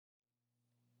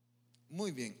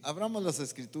Muy bien, abramos las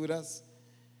escrituras.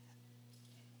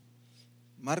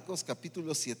 Marcos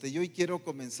capítulo 7. Yo hoy quiero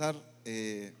comenzar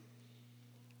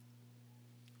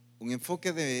un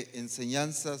enfoque de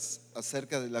enseñanzas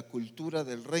acerca de la cultura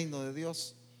del reino de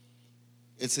Dios.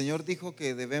 El Señor dijo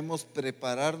que debemos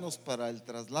prepararnos para el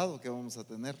traslado que vamos a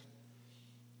tener,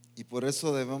 y por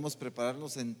eso debemos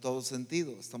prepararnos en todo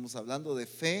sentido. Estamos hablando de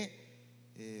fe,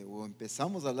 o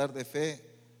empezamos a hablar de fe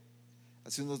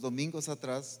hace unos domingos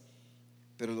atrás,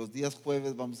 pero los días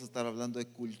jueves vamos a estar hablando de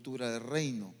cultura del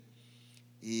reino.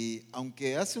 Y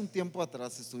aunque hace un tiempo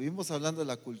atrás estuvimos hablando de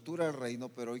la cultura del reino,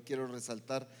 pero hoy quiero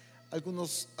resaltar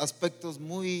algunos aspectos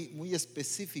muy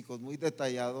específicos, muy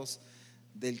detallados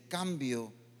del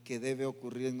cambio que debe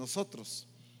ocurrir en nosotros.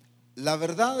 La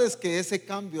verdad es que ese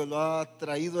cambio lo ha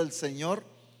traído el Señor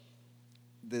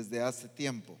desde hace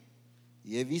tiempo,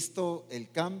 y he visto el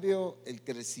cambio, el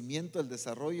crecimiento, el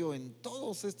desarrollo en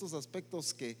todos estos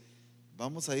aspectos que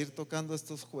vamos a ir tocando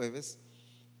estos jueves,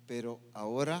 pero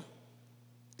ahora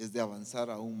es de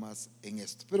avanzar aún más en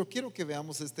esto. Pero quiero que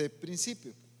veamos este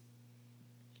principio.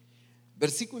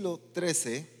 Versículo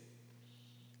 13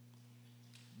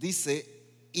 dice: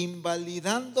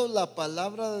 invalidando la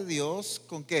palabra de Dios,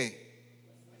 ¿con qué?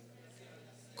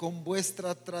 Con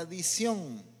vuestra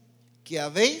tradición que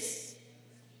habéis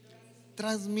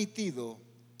transmitido,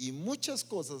 y muchas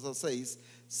cosas hacéis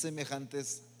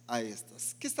semejantes a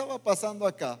estas. ¿Qué estaba pasando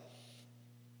acá?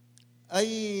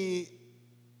 Hay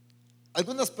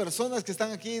algunas personas que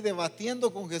están aquí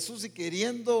debatiendo con Jesús y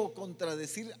queriendo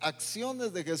contradecir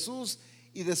acciones de Jesús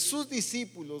y de sus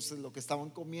discípulos, en lo que estaban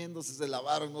comiendo, si se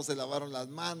lavaron, no se lavaron las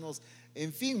manos,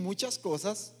 en fin, muchas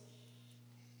cosas.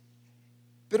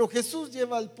 Pero Jesús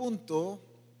lleva al punto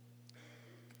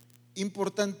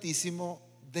importantísimo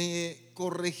de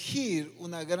corregir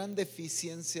una gran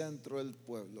deficiencia dentro del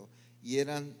pueblo, y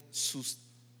eran sus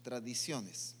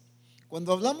tradiciones.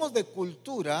 Cuando hablamos de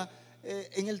cultura,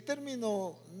 en el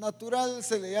término natural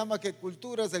se le llama que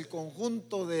cultura es el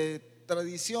conjunto de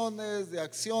tradiciones, de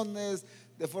acciones,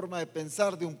 de forma de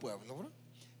pensar de un pueblo, ¿verdad?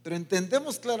 Pero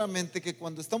entendemos claramente que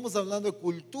cuando estamos hablando de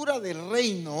cultura del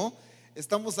reino,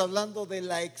 estamos hablando de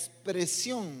la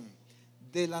expresión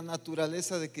de la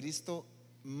naturaleza de Cristo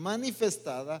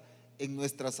manifestada en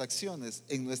nuestras acciones,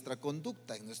 en nuestra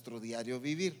conducta, en nuestro diario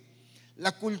vivir.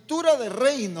 La cultura del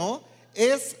reino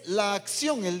es la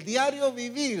acción, el diario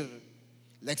vivir,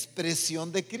 la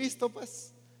expresión de Cristo,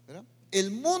 pues, ¿verdad? El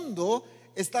mundo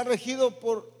está regido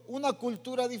por una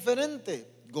cultura diferente,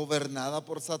 gobernada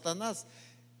por Satanás,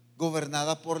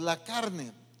 gobernada por la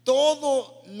carne.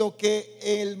 Todo lo que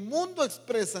el mundo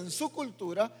expresa en su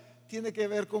cultura tiene que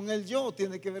ver con el yo,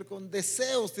 tiene que ver con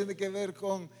deseos, tiene que ver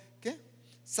con ¿qué?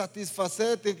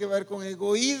 Satisfacer, tiene que ver con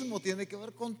egoísmo, tiene que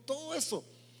ver con todo eso,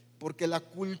 porque la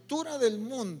cultura del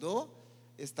mundo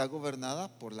está gobernada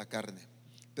por la carne.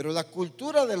 Pero la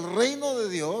cultura del reino de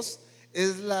Dios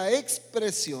es la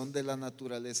expresión de la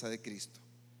naturaleza de Cristo.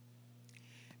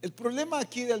 El problema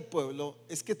aquí del pueblo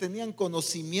es que tenían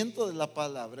conocimiento de la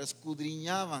palabra,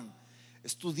 escudriñaban,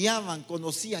 estudiaban,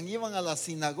 conocían, iban a las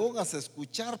sinagogas a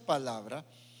escuchar palabra,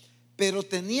 pero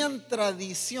tenían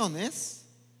tradiciones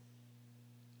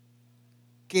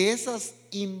que esas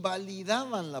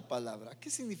invalidaban la palabra. ¿Qué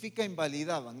significa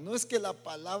invalidaban? No es que la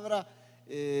palabra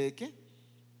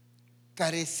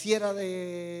careciera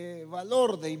de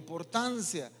valor, de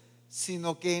importancia,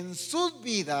 sino que en sus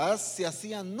vidas se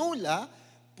hacía nula,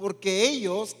 porque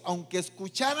ellos, aunque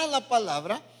escucharan la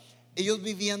palabra, ellos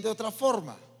vivían de otra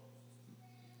forma.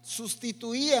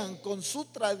 Sustituían con su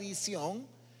tradición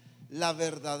la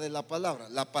verdad de la palabra.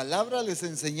 La palabra les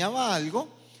enseñaba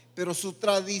algo, pero su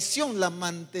tradición la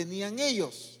mantenían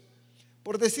ellos.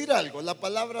 Por decir algo, la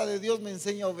palabra de Dios me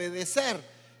enseña a obedecer,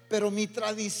 pero mi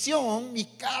tradición, mi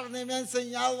carne me ha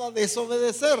enseñado a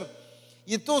desobedecer.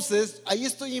 Y entonces ahí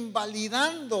estoy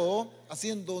invalidando,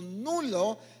 haciendo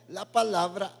nulo la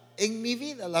palabra en mi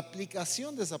vida, la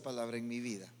aplicación de esa palabra en mi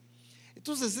vida.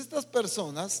 Entonces estas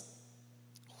personas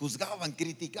juzgaban,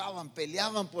 criticaban,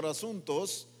 peleaban por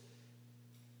asuntos.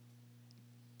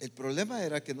 El problema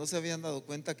era que no se habían dado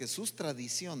cuenta que sus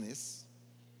tradiciones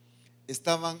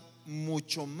estaban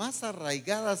mucho más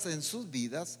arraigadas en sus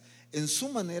vidas, en su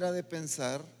manera de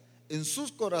pensar, en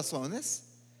sus corazones.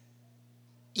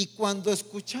 Y cuando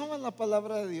escuchaban la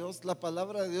palabra de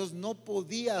Dios no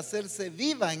podía hacerse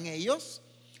viva en ellos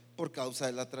por causa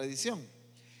de la tradición.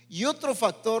 Y otro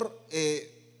factor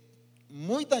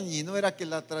muy dañino era que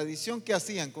la tradición que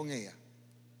hacían con ella,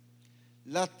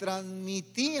 la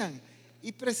transmitían.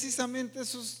 Y precisamente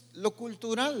eso es lo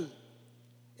cultural,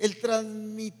 el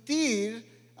transmitir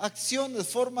acciones,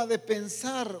 forma de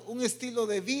pensar, un estilo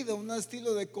de vida, un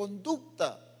estilo de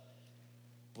conducta.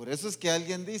 Por eso es que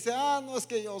alguien dice, no, es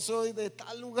que yo soy de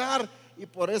tal lugar y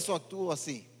por eso actúo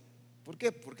así. ¿Por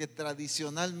qué? Porque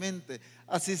tradicionalmente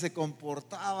así se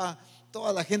comportaba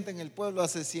toda la gente en el pueblo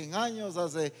hace 100 años,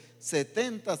 hace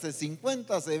 70, hace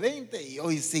 50, hace 20 y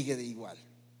hoy sigue de igual.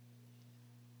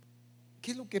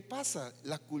 ¿Qué es lo que pasa?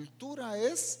 La cultura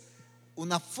es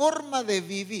una forma de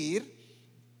vivir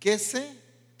que se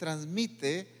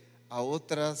transmite a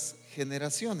otras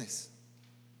generaciones.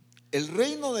 El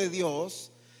reino de Dios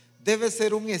debe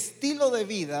ser un estilo de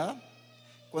vida.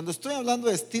 Cuando estoy hablando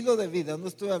de estilo de vida, no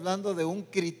estoy hablando de un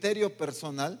criterio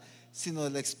personal, sino de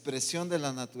la expresión de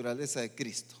la naturaleza de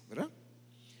Cristo, ¿verdad?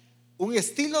 Un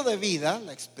estilo de vida,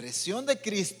 la expresión de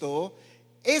Cristo,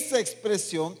 esa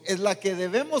expresión es la que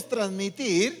debemos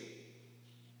transmitir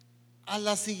a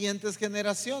las siguientes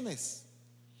generaciones.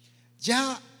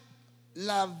 Ya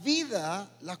la vida,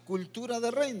 la cultura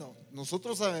del reino.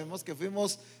 Nosotros sabemos que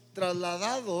fuimos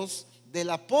trasladados de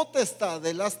la potestad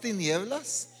de las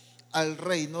tinieblas al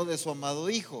reino de su amado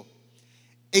Hijo.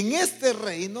 En este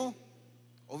reino,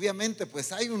 obviamente,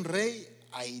 pues hay un rey,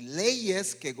 hay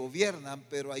leyes que gobiernan,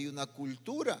 pero hay una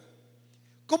cultura.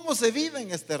 ¿Cómo se vive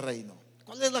en este reino?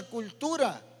 ¿Cuál es la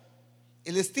cultura?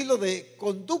 El estilo de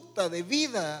conducta, de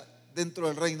vida dentro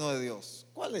del reino de Dios.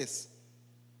 ¿Cuál es?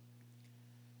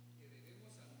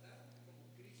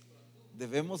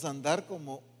 Debemos andar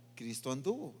como Cristo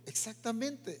anduvo.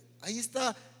 Exactamente. Ahí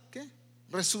está, ¿qué?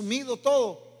 Resumido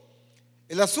todo.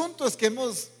 El asunto es que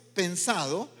hemos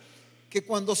pensado que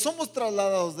cuando somos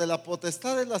trasladados de la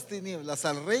potestad de las tinieblas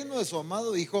al reino de su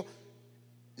amado Hijo,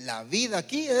 la vida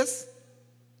aquí es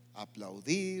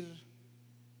aplaudir,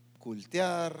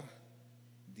 cultear,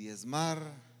 diezmar,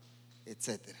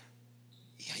 etcétera.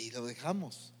 Y ahí lo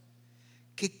dejamos.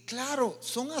 Que claro,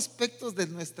 son aspectos de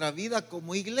nuestra vida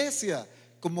como iglesia,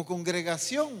 como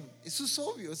congregación. Eso es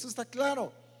obvio, eso está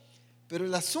claro. Pero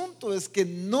el asunto es que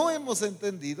no hemos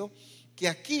entendido que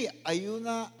aquí hay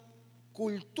una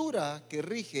cultura que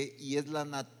rige y es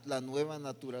la nueva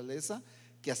naturaleza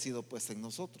que ha sido puesta en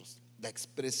nosotros, la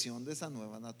expresión de esa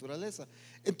nueva naturaleza.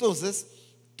 Entonces,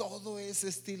 todo ese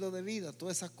estilo de vida,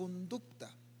 toda esa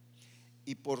conducta.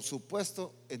 Y por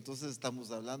supuesto, entonces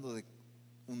estamos hablando de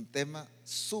un tema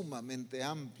sumamente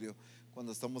amplio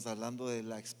cuando estamos hablando de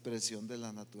la expresión de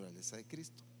la naturaleza de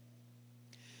Cristo.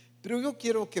 Pero yo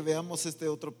quiero que veamos este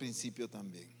otro principio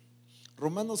también.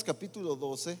 Romanos capítulo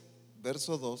 12,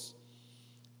 verso 2,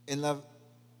 en la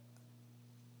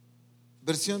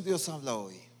versión Dios habla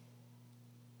hoy.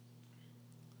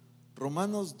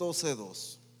 Romanos 12,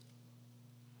 2.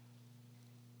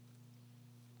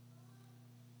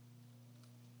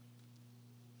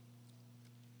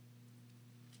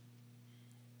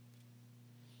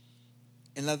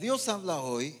 En la Dios habla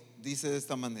hoy, dice de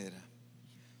esta manera: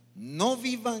 no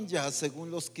vivan ya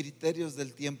según los criterios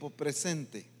del tiempo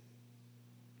presente.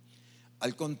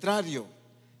 Al contrario,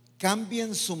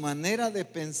 cambien su manera de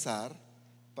pensar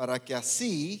para que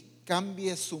así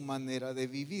cambie su manera de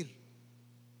vivir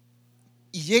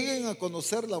y lleguen a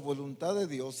conocer la voluntad de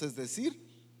Dios, es decir,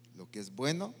 lo que es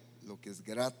bueno, lo que es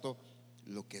grato,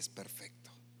 lo que es perfecto.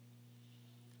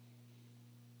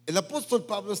 El apóstol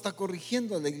Pablo está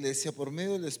corrigiendo a la iglesia por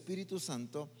medio del Espíritu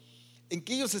Santo en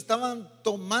que ellos estaban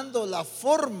tomando la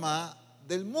forma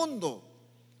del mundo,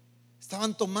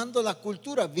 estaban tomando la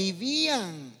cultura,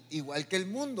 vivían igual que el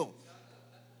mundo,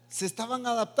 se estaban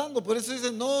adaptando. Por eso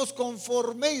dice: no os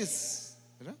conforméis,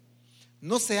 ¿verdad?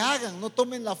 No se hagan, no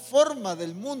tomen la forma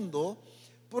del mundo.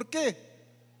 ¿Por qué?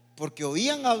 Porque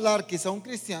oían hablar quizá un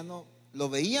cristiano, lo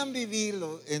veían vivir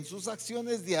en sus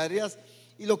acciones diarias,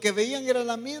 y lo que veían era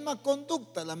la misma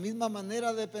conducta, la misma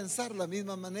manera de pensar, la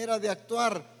misma manera de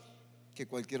actuar que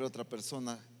cualquier otra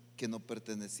persona que no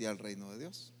pertenecía al reino de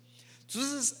Dios.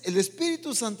 Entonces el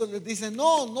Espíritu Santo les dice: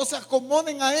 no se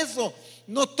acomoden a eso,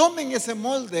 no tomen ese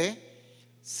molde,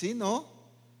 sino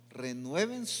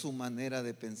renueven su manera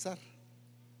de pensar,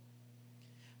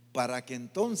 para que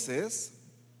entonces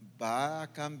va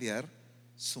a cambiar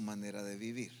su manera de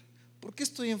vivir. ¿Por qué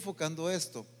estoy enfocando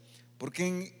esto? Porque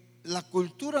en la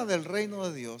cultura del reino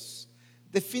de Dios,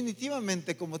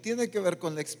 definitivamente, como tiene que ver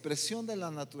con la expresión de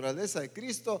la naturaleza de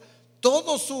Cristo,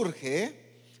 todo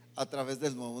surge a través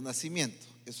del nuevo nacimiento.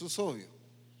 Eso es obvio,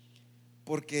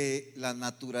 porque la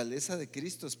naturaleza de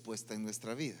Cristo es puesta en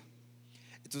nuestra vida.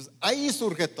 Entonces ahí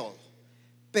surge todo.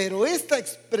 Pero esta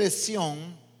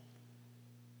expresión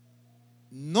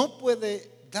no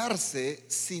puede darse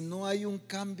si no hay un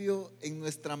cambio en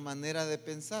nuestra manera de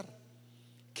pensar.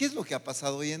 ¿Qué es lo que ha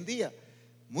pasado hoy en día?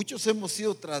 Muchos hemos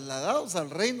sido trasladados al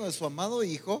reino de su amado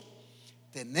Hijo,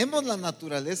 tenemos la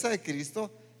naturaleza de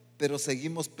Cristo, pero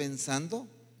seguimos pensando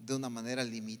de una manera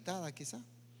limitada quizá.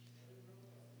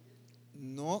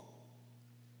 No,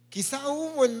 quizá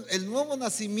hubo el nuevo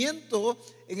nacimiento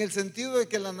en el sentido de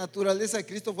que la naturaleza de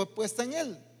Cristo fue puesta en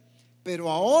él, pero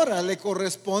ahora le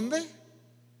corresponde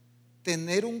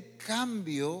tener un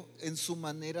cambio en su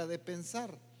manera de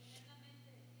pensar,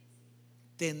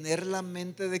 tener la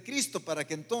mente de Cristo, para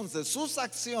que entonces sus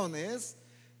acciones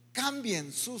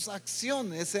cambien, sus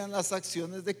acciones sean las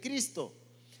acciones de Cristo.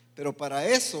 Pero para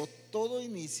eso todo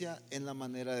inicia en la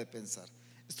manera de pensar.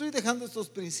 Estoy dejando estos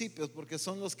principios porque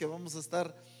son los que vamos a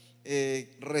estar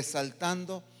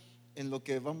resaltando en lo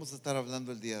que vamos a estar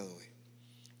hablando el día de hoy.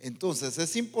 Entonces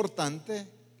es importante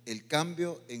el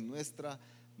cambio en nuestra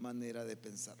manera de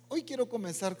pensar. Hoy quiero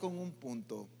comenzar con un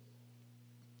punto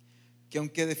que,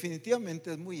 aunque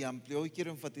definitivamente es muy amplio, hoy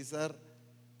quiero enfatizar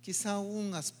quizá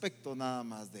un aspecto nada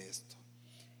más de esto,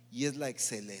 y es la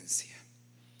excelencia.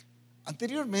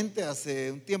 Anteriormente,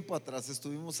 hace un tiempo atrás,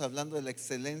 estuvimos hablando de la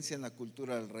excelencia en la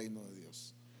cultura del reino de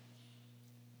Dios.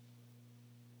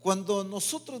 Cuando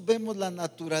nosotros vemos la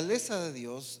naturaleza de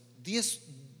Dios,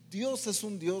 Dios es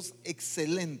un Dios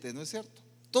excelente, ¿no es cierto?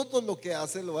 Todo lo que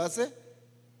hace lo hace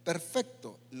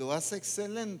perfecto, lo hace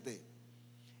excelente.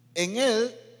 En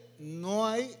Él no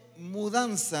hay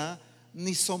mudanza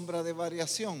ni sombra de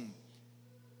variación.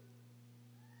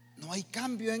 No hay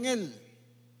cambio en Él.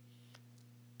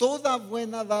 Toda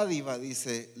buena dádiva,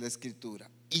 dice la Escritura,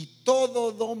 y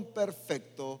todo don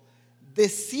perfecto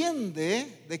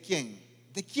desciende ¿de quién?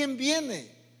 ¿De quién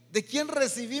viene? ¿De quién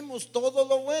recibimos todo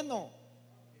lo bueno?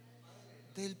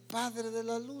 Del Padre de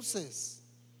las luces,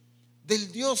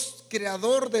 del Dios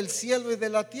creador del cielo y de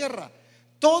la tierra.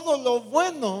 Todo lo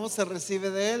bueno se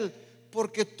recibe de Él,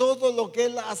 porque todo lo que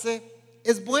Él hace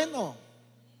es bueno.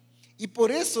 Y por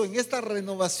eso en esta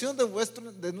renovación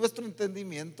de nuestro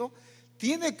entendimiento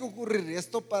tiene que ocurrir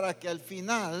esto, para que al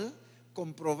final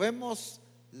comprobemos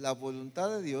la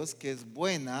voluntad de Dios, que es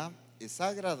buena, es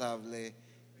agradable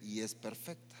y es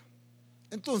perfecta.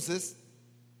 Entonces,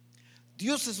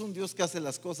 Dios es un Dios que hace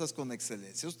las cosas con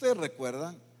excelencia. Ustedes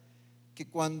recuerdan que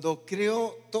cuando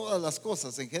creó todas las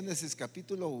cosas en Génesis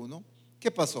capítulo 1, ¿qué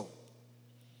pasó?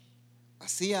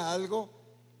 Hacía algo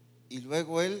y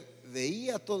luego Él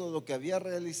veía todo lo que había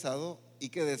realizado y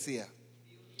 ¿qué decía?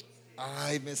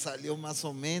 Ay, me salió más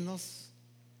o menos.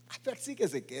 A ver, sí que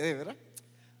se quede, ¿verdad?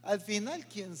 Al final,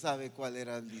 quién sabe cuál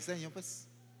era el diseño, pues,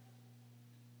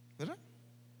 ¿verdad?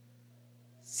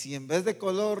 Si en vez de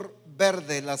color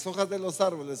verde las hojas de los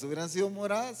árboles hubieran sido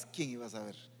moradas, ¿quién iba a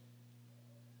saber?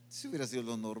 Si hubiera sido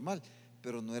lo normal,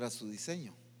 pero no era su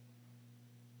diseño.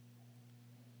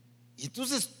 Y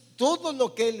entonces todo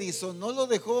lo que Él hizo no lo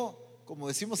dejó, como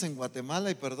decimos en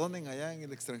Guatemala, y perdonen allá en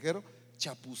el extranjero,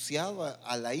 chapuceado,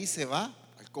 a la ahí se va,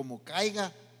 como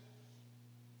caiga.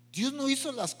 Dios no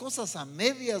hizo las cosas a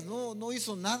medias, no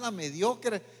hizo nada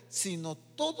mediocre, sino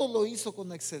todo lo hizo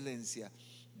con excelencia.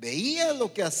 Veía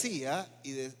lo que hacía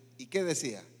y ¿qué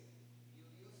decía?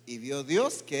 Y vio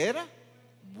Dios que era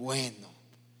bueno.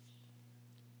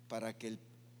 Para que el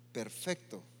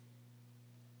perfecto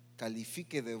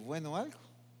califique de bueno algo,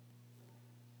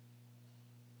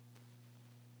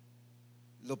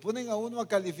 lo ponen a uno a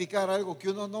calificar algo que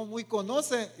uno no muy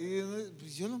conoce y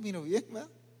pues yo lo miro bien, ¿verdad?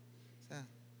 O sea,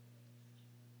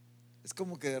 es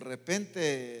como que de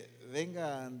repente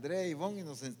venga Andrea y Ivonne y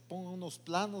nos pongan unos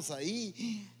planos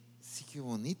ahí. Sí, qué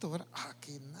bonito, ¿verdad? Ah,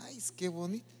 qué nice, qué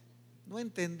bonito. No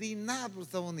entendí nada, pero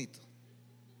está bonito.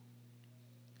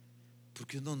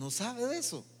 Porque uno no sabe de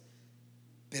eso.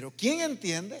 Pero ¿quién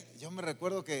entiende? Yo me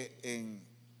recuerdo que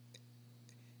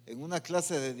en una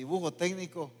clase de dibujo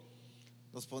técnico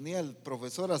nos ponía el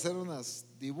profesor a hacer unos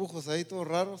dibujos ahí todos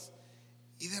raros,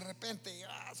 y de repente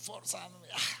esforzándome,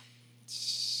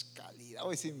 calidad,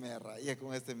 hoy sí me rayé con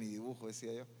mi dibujo,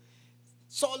 decía yo.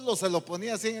 Solo se lo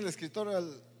ponía así en el escritorio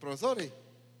al profesor y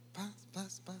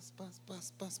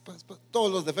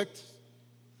todos los defectos.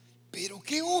 Pero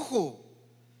qué ojo,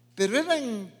 pero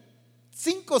eran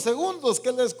 5 segundos que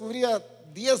él descubría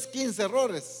 10, 15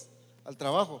 errores al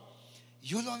trabajo.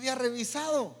 Yo lo había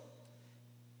revisado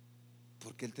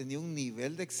porque él tenía un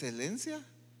nivel de excelencia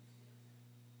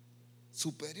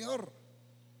superior.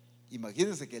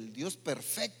 Imagínense que el Dios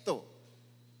perfecto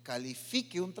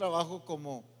califique un trabajo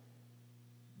como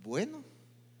bueno.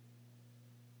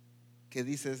 ¿Qué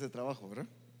dice ese trabajo, verdad?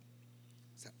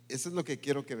 O sea, eso es lo que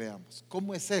quiero que veamos.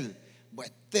 ¿Cómo es Él?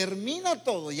 Bueno, termina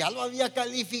todo, ya lo había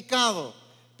calificado,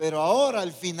 pero ahora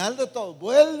al final de todo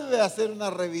vuelve a hacer una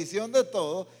revisión de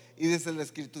todo y dice la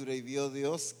Escritura: y vio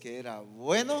Dios que era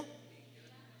bueno,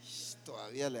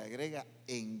 todavía le agrega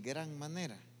en gran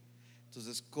manera.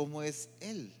 Entonces, ¿cómo es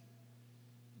Él?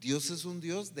 Dios es un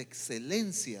Dios de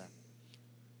excelencia.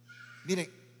 Miren,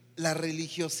 la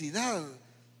religiosidad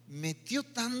metió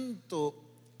tanto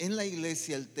en la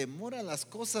iglesia el temor a las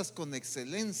cosas con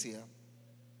excelencia,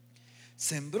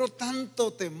 sembró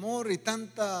tanto temor y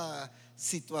tanta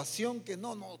situación que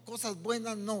no, cosas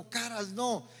buenas no, caras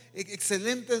no,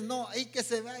 excelentes no, hay que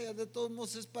se vaya, de todos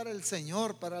modos es para el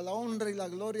Señor, para la honra y la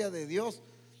gloria de Dios.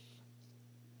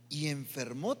 Y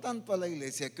enfermó tanto a la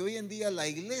iglesia que hoy en día la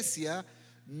iglesia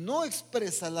no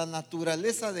expresa la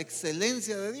naturaleza de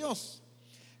excelencia de Dios.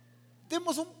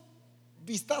 Demos un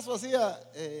vistazo así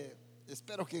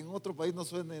espero que en otro país no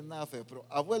suene nada feo, pero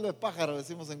abuelo de pájaro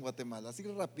decimos en Guatemala, así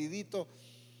rapidito.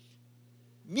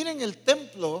 Miren el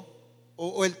templo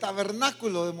o el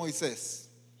tabernáculo de Moisés,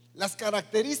 las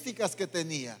características que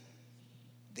tenía: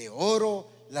 de oro,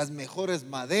 las mejores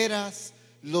maderas,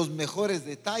 los mejores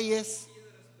detalles,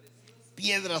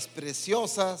 piedras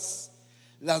preciosas,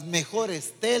 las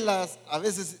mejores telas, a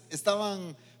veces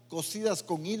estaban cosidas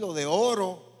con hilo de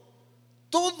oro.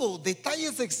 Todo,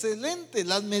 detalles excelentes.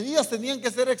 Las medidas tenían que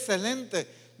ser excelentes.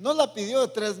 No la pidió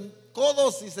de 3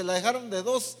 codos y se la dejaron de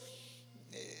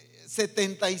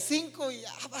 2,75 y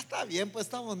está bien, pues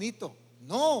está bonito.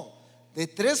 No, de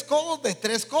 3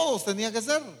 codos tenía que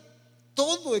ser.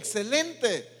 Todo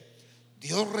excelente.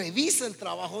 Dios revisa el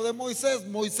trabajo de Moisés.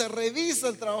 Moisés revisa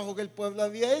el trabajo que el pueblo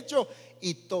había hecho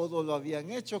y todo lo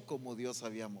habían hecho como Dios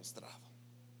había mostrado.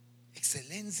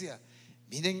 Excelencia.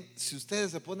 Miren, si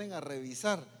ustedes se ponen a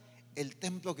revisar el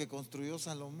templo que construyó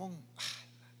Salomón,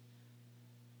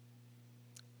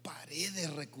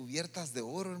 paredes recubiertas de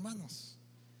oro, hermanos.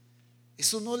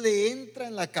 Eso no le entra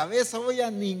en la cabeza hoy a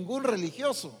ningún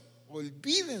religioso.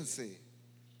 Olvídense.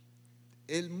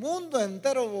 El mundo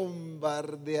entero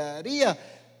bombardearía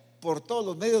por todos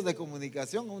los medios de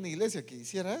comunicación a una iglesia que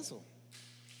hiciera eso.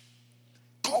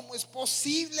 ¿Cómo es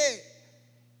posible?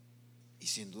 Y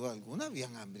sin duda alguna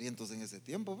habían hambrientos en ese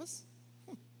tiempo, ¿ves?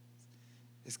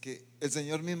 Es que el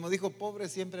Señor mismo dijo: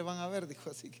 pobres siempre van a haber,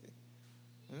 dijo, así que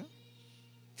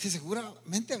sí,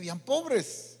 seguramente habían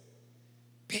pobres.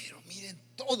 Pero miren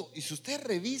todo, y si ustedes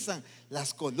revisan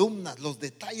las columnas, los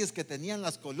detalles que tenían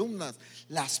las columnas,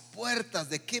 las puertas,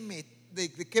 de qué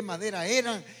madera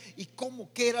eran y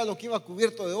qué era lo que iba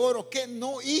cubierto de oro, qué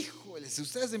no, híjole, si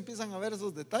ustedes empiezan a ver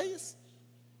esos detalles,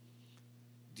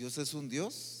 Dios es un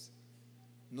Dios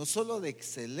no solo de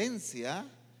excelencia,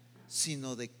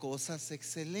 sino de cosas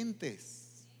excelentes.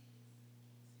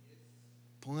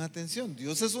 Pongan atención,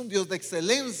 Dios es un Dios de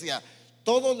excelencia.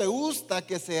 Todo le gusta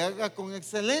que se haga con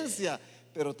excelencia,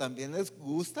 pero también les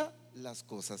gusta las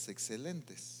cosas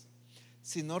excelentes.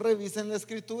 Si no, revisen la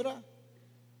escritura,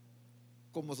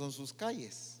 ¿cómo son sus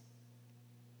calles?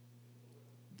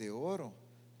 De oro.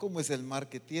 ¿Cómo es el mar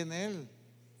que tiene Él?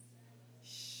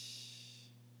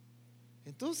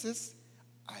 Entonces,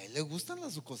 a Él le gustan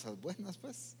las cosas buenas,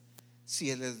 pues.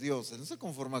 Si Él es Dios, Él no se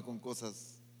conforma con cosas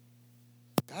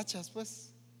cachas, pues,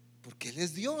 porque Él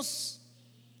es Dios.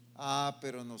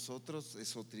 Pero nosotros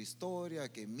es otra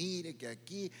historia, que mire, que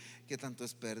aquí, que tanto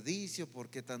desperdicio,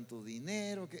 por qué tanto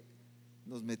dinero, que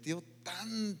nos metió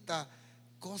tanta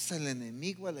cosa el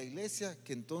enemigo a la iglesia,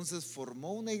 que entonces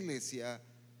formó una iglesia,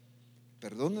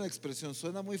 perdón la expresión,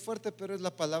 suena muy fuerte, pero es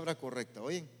la palabra correcta,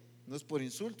 oyen, no es por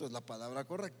insulto, es la palabra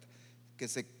correcta, que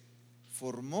se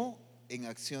formó en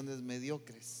acciones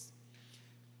mediocres.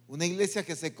 Una iglesia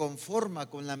que se conforma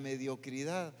con la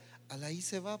mediocridad, ahí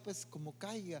se va, pues como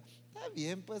caiga. Está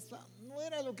bien, pues no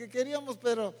era lo que queríamos,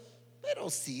 pero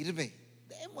sirve,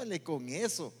 démosle con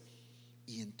eso.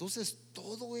 Y entonces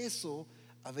todo eso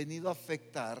ha venido a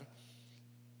afectar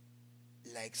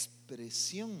la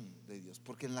expresión de Dios,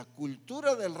 porque en la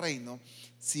cultura del reino,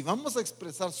 si vamos a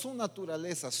expresar su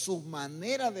naturaleza, su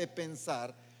manera de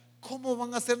pensar, ¿cómo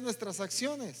van a ser nuestras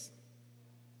acciones?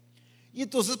 Y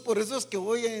entonces por eso es que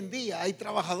hoy en día hay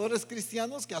trabajadores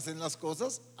cristianos que hacen las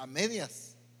cosas a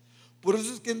medias. Por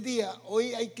eso es que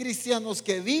hoy hay cristianos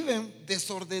que viven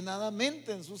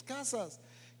desordenadamente en sus casas,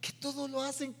 que todo lo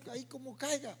hacen ahí como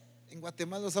caiga. En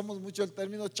Guatemala usamos mucho el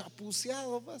término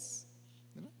chapuceado, pues.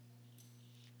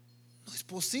 No es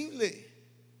posible.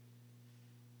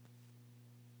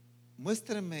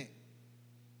 Muéstreme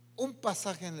un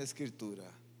pasaje en la escritura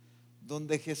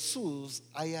donde Jesús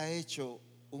haya hecho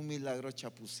un milagro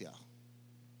chapuceado,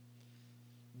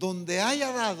 donde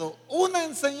haya dado una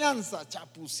enseñanza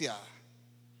chapuceada,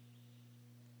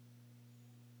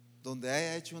 donde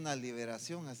haya hecho una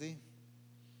liberación así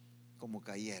como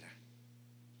cayera.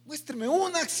 Muéstreme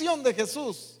una acción de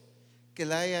Jesús que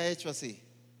la haya hecho así.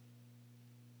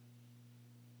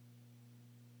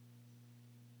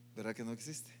 ¿Verdad que no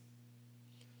existe?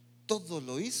 todo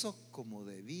lo hizo como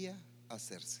debía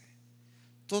hacerse.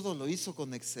 Todo lo hizo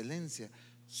con excelencia.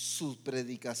 Su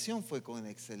predicación fue con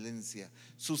excelencia.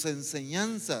 Sus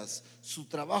enseñanzas, su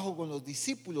trabajo con los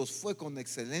discípulos fue con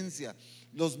excelencia.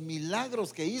 Los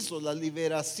milagros que hizo, las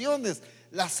liberaciones,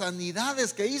 las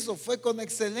sanidades que hizo fue con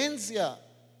excelencia.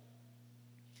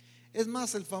 Es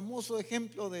más, el famoso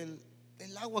ejemplo del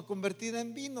agua convertida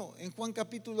en vino en Juan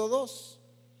capítulo 2.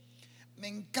 Me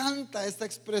encanta esta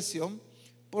expresión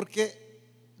porque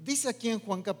dice aquí en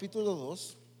Juan capítulo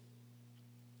 2.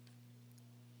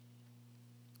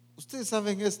 Ustedes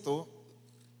saben esto,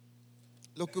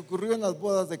 lo que ocurrió en las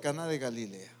bodas de Caná de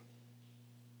Galilea.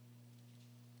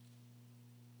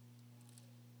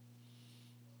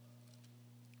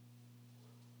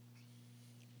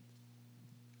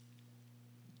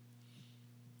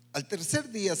 Al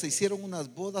tercer día se hicieron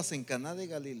unas bodas en Caná de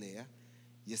Galilea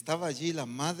y estaba allí la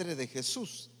madre de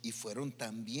Jesús, y fueron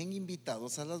también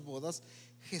invitados a las bodas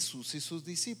Jesús y sus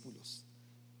discípulos.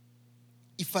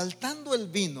 Y faltando el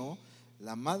vino,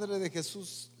 la madre de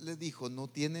Jesús le dijo: no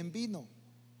tienen vino.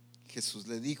 Jesús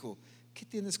le dijo: ¿qué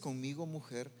tienes conmigo,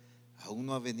 mujer? Aún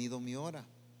no ha venido mi hora.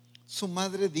 Su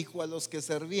madre dijo a los que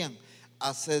servían: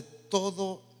 haced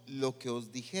todo lo que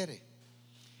os dijere.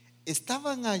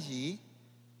 Estaban allí,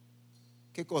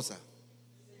 ¿qué cosa?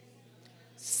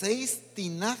 6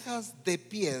 tinajas de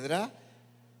piedra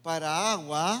para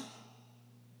agua,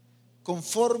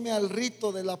 conforme al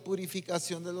rito de la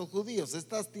purificación de los judíos.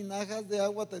 Estas tinajas de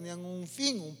agua tenían un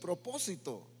fin, un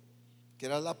propósito, que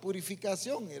era la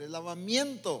purificación, era el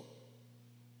lavamiento,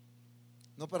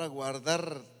 no para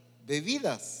guardar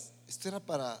bebidas. Esto era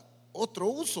para otro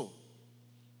uso.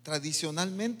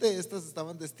 Tradicionalmente estas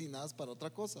estaban destinadas para otra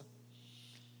cosa,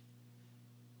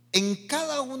 en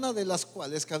cada una de las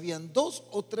cuales cabían 2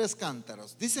 o 3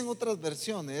 cántaros. Dicen otras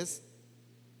versiones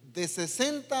de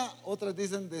 60, otras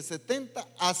dicen de 70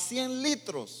 a 100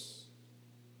 litros.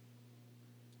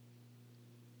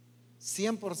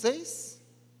 100 por 6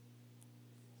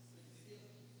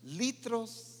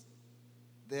 litros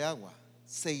de agua.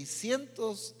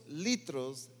 600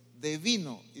 litros de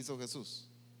vino hizo Jesús.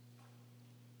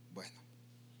 Bueno,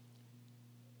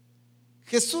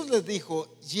 Jesús les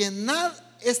dijo: llenad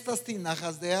estas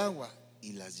tinajas de agua,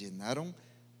 y las llenaron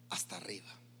hasta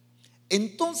arriba.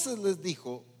 Entonces les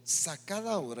dijo: sacad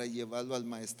ahora y llevadlo al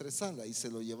maestresala. Y se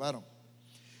lo llevaron.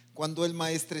 Cuando el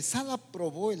maestresala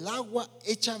probó el agua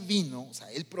hecha vino, o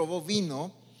sea, él probó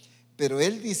vino, pero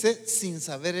él dice sin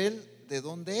saber él de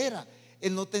dónde era.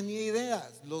 Él no tenía idea.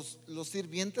 Los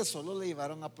sirvientes solo le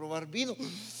llevaron a probar vino,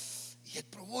 y él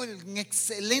probó el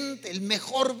excelente, el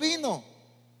mejor vino.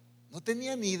 No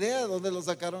tenía ni idea de dónde lo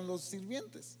sacaron los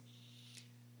sirvientes.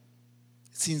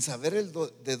 Sin saber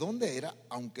de dónde era,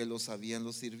 aunque lo sabían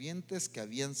los sirvientes que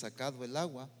habían sacado el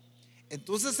agua.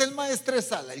 Entonces el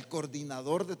maestresala, el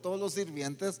coordinador de todos los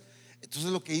sirvientes,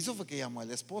 entonces lo que hizo fue que llamó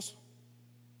al esposo.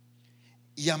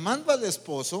 Y llamando al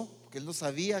esposo, porque él no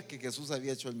sabía que Jesús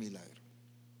había hecho el milagro,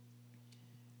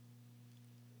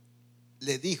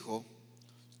 le dijo: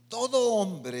 todo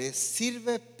hombre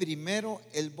sirve primero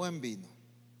el buen vino.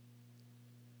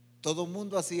 Todo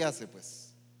mundo así hace, pues.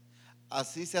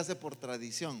 Así se hace por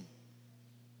tradición.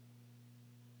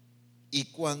 Y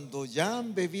cuando ya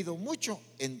han bebido mucho,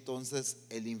 entonces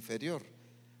el inferior.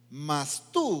 Mas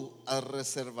tú has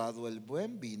reservado el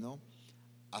buen vino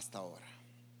hasta ahora.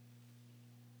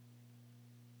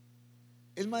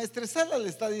 El maestresala le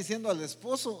está diciendo al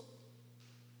esposo,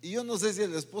 y yo no sé si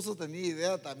el esposo tenía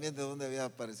idea también de dónde había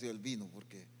aparecido el vino,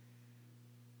 porque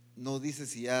no dice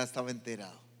si ya estaba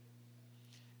enterado.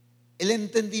 El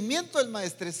entendimiento del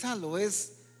maestresala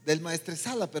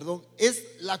es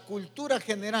la cultura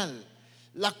general.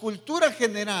 La cultura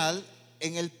general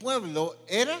en el pueblo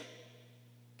era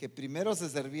que primero se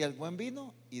servía el buen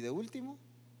vino y de último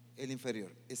el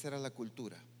inferior. Esa era la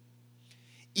cultura.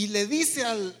 Y le dice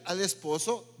al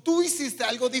esposo: tú hiciste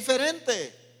algo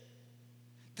diferente,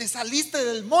 te saliste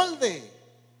del molde,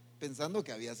 pensando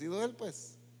que había sido él,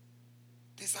 pues.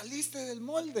 Te saliste del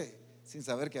molde, sin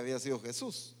saber que había sido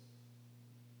Jesús.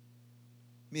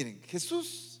 Miren,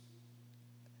 Jesús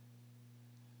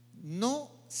no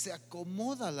se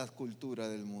acomoda a la cultura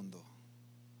del mundo.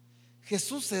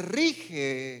 Jesús se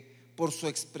rige por su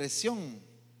expresión.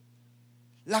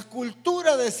 La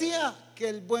cultura decía que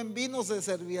el buen vino se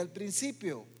servía al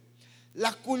principio.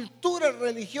 La cultura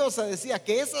religiosa decía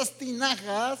que esas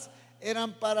tinajas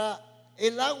eran para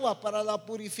el agua, para la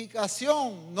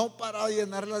purificación, no para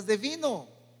llenarlas de vino.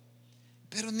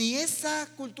 Pero ni esa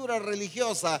cultura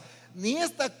religiosa ni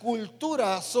esta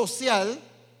cultura social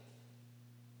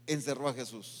encerró a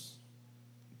Jesús.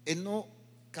 Él no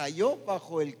cayó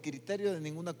bajo el criterio de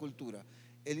ninguna cultura.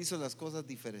 Él hizo las cosas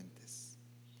diferentes,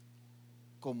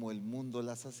 como el mundo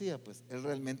las hacía. Pues él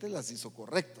realmente las hizo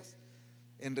correctas.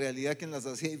 En realidad quien las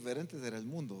hacía diferentes era el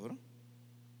mundo, ¿verdad?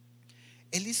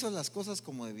 Él hizo las cosas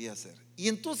como debía ser. Y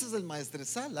entonces el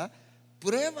maestresala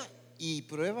prueba y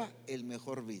prueba el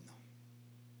mejor vino.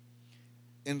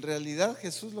 En realidad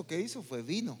Jesús lo que hizo fue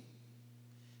vino,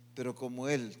 pero como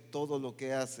Él todo lo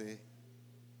que hace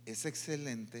es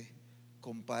excelente,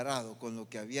 comparado con lo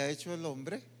que había hecho el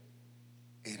hombre,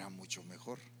 era mucho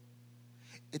mejor.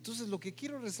 Entonces lo que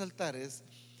quiero resaltar es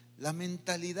la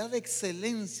mentalidad de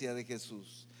excelencia de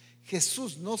Jesús.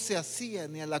 Jesús no se hacía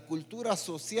ni a la cultura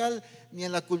social ni a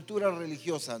la cultura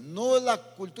religiosa. No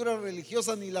la cultura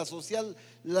religiosa ni la social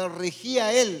la regía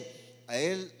a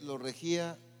él lo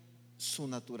regía su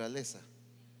naturaleza.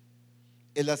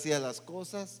 Él hacía las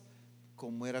cosas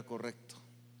como era correcto.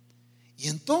 Y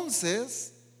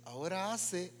entonces ahora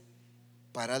hace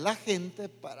para la gente,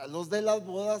 para los de las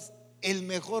bodas, el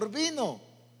mejor vino.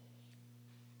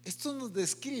 Esto nos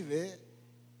describe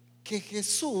que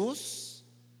Jesús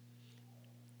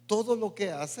todo lo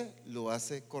que hace, lo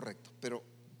hace correcto. Pero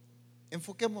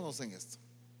enfoquémonos en esto.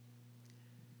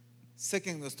 Sé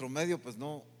que en nuestro medio pues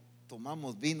no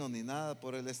tomamos vino ni nada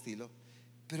por el estilo,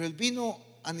 pero el vino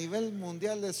a nivel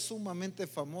mundial es sumamente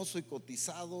famoso y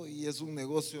cotizado y es un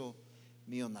negocio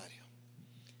millonario.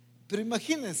 Pero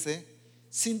imagínense,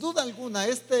 sin duda alguna,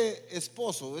 este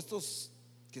esposo, estos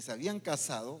que se habían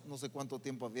casado, no sé cuánto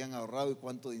tiempo habían ahorrado y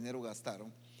cuánto dinero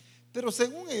gastaron, pero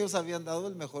según ellos habían dado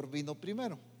el mejor vino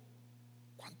primero.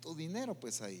 ¿Cuánto dinero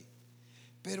pues ahí?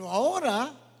 Pero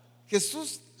ahora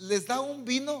Jesús les da un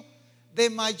vino de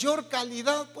mayor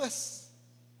calidad, pues.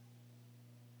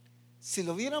 Si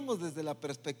lo viéramos desde la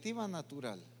perspectiva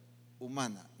natural,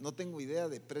 humana, no tengo idea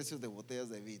de precios de botellas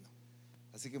de vino,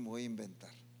 así que me voy a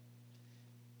inventar.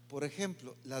 Por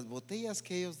ejemplo, las botellas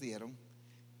que ellos dieron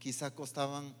quizá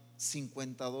costaban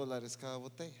 $50 cada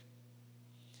botella.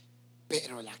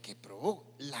 Pero la que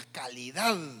probó, la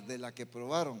calidad de la que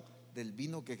probaron del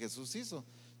vino que Jesús hizo,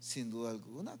 sin duda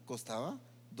alguna costaba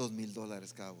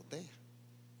 $2,000 cada botella.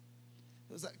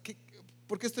 O sea,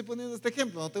 ¿por qué estoy poniendo este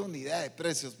ejemplo? No tengo ni idea de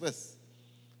precios, pues.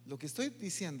 Lo que estoy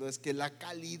diciendo es que la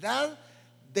calidad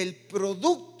del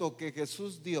producto que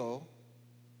Jesús dio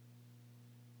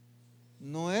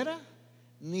no era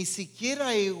ni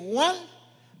siquiera igual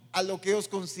a lo que ellos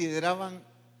consideraban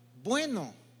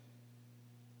bueno.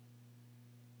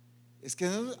 Es que,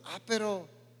 pero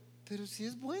si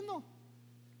es bueno.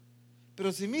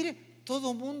 Pero si mire,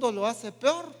 todo mundo lo hace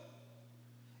peor.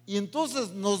 Y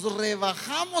entonces nos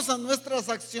rebajamos a nuestras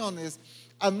acciones,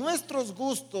 a nuestros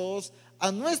gustos,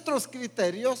 a nuestros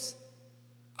criterios,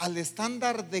 al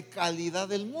estándar de calidad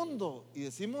del mundo. Y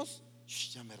decimos,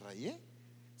 ya me rayé.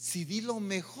 Si di lo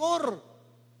mejor.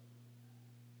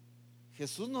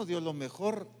 Jesús no dio lo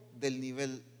mejor del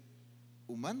nivel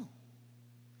humano.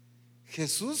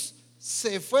 Jesús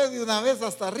se fue de una vez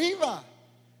hasta arriba.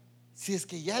 Si es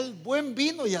que ya el buen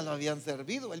vino ya lo habían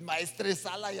servido, el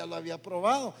maestresala ya lo había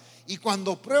probado, y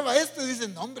cuando prueba este dice,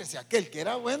 no hombre, si aquel que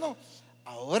era bueno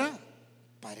ahora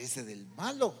parece del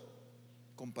malo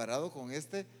comparado con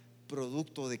este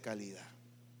producto de calidad.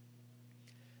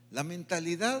 La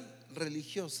mentalidad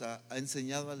religiosa ha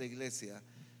enseñado a la iglesia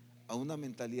a una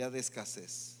mentalidad de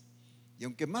escasez. Y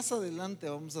aunque más adelante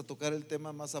vamos a tocar el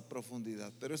tema más a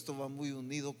profundidad, pero esto va muy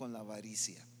unido con la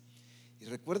avaricia. Y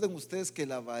recuerden ustedes que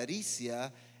la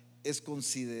avaricia es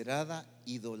considerada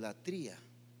idolatría.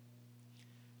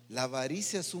 La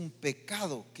avaricia es un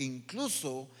pecado que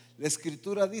incluso la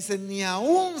Escritura dice ni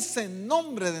aún se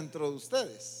nombre dentro de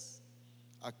ustedes.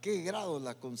 ¿A qué grado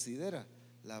la considera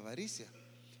la avaricia?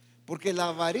 Porque la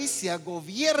avaricia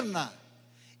gobierna.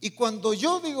 Y cuando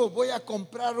yo digo voy a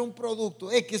comprar un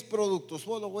producto, X producto,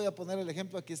 solo voy a poner el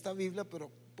ejemplo, aquí está Biblia, pero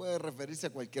puede referirse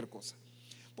a cualquier cosa.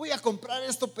 Voy a comprar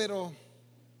esto, pero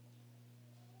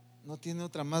no tiene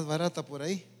otra más barata por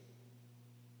ahí.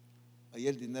 Ahí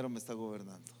el dinero me está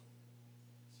gobernando.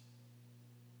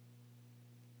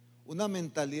 Una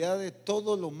mentalidad de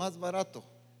todo lo más barato.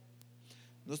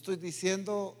 No estoy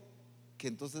diciendo que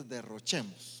entonces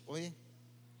derrochemos, oye.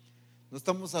 No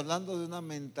estamos hablando de una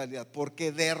mentalidad,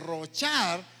 porque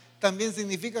derrochar también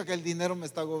significa que el dinero me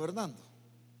está gobernando.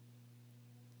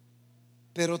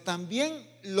 Pero también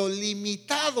lo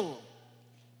limitado,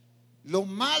 lo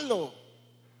malo,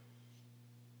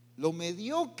 lo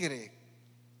mediocre,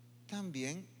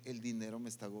 también el dinero me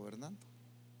está gobernando.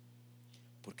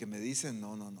 Porque me dicen,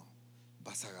 no,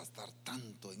 vas a gastar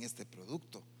tanto en este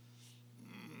producto,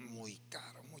 muy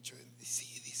caro, mucho. Y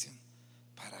sí, dicen,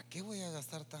 ¿para qué voy a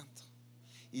gastar tanto?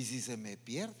 ¿Y si se me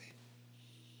pierde?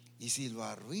 ¿Y si lo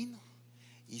arruino?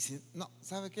 Y si no,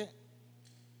 ¿sabe qué?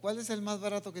 ¿Cuál es el más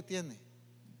barato que tiene?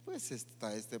 Pues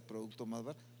está este producto más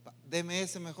barato. Deme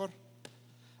ese mejor.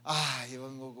 Ay, yo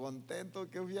vengo contento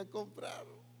que fui a comprar.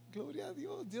 Gloria a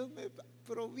Dios, Dios me ha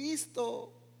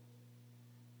provisto.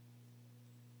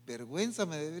 Vergüenza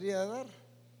me debería dar.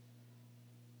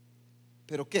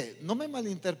 ¿Pero qué? No me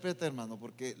malinterprete, hermano,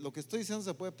 porque lo que estoy diciendo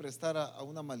se puede prestar a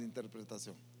una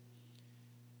malinterpretación.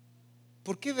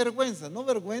 ¿Por qué vergüenza? No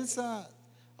vergüenza.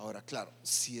 Ahora, claro,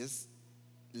 si es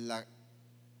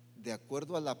de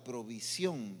acuerdo a la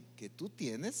provisión que tú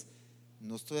tienes,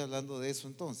 no estoy hablando de eso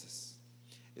entonces.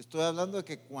 Estoy hablando de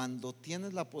que cuando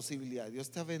tienes la posibilidad, Dios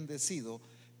te ha bendecido,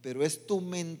 pero es tu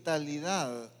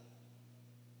mentalidad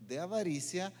de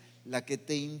avaricia la que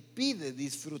te impide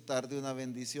disfrutar de una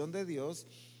bendición de Dios,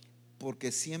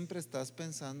 porque siempre estás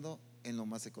pensando en lo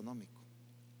más económico,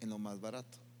 en lo más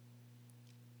barato.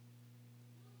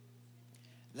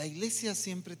 La iglesia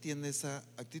siempre tiene esa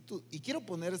actitud. Y quiero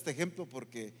poner este ejemplo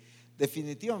porque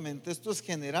definitivamente esto es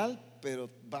general, pero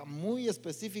va muy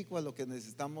específico a lo que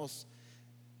necesitamos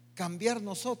cambiar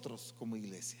nosotros como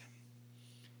iglesia.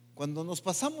 Cuando nos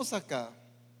pasamos acá,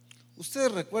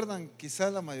 ustedes recuerdan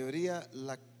quizá la mayoría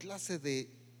la clase de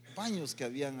baños que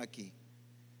habían aquí.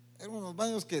 Eran unos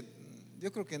baños que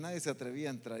yo creo que nadie se atrevía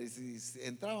a entrar, y si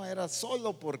entraba era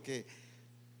solo porque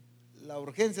la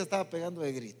urgencia estaba pegando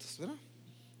de gritos, ¿verdad?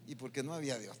 Y porque no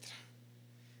había de otra.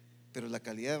 Pero la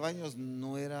calidad de baños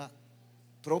no era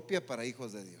propia para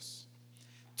hijos de Dios.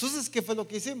 Entonces, ¿qué fue lo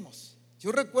que hicimos?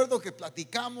 Yo recuerdo que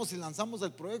platicamos y lanzamos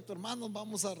el proyecto, hermanos,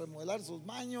 vamos a remodelar sus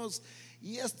baños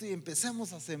y esto, y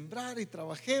empecemos a sembrar y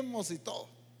trabajemos y todo.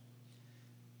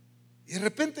 Y de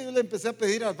repente yo le empecé a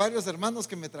pedir a varios hermanos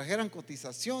que me trajeran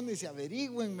cotizaciones y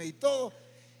averigüenme y todo,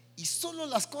 y solo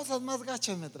las cosas más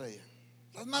gachas me traían,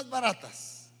 las más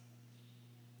baratas.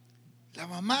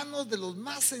 Lavamanos de los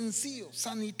más sencillos,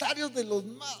 sanitarios de los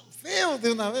más feos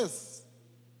de una vez.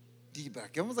 ¿Y para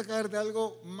qué vamos a caer de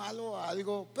algo malo a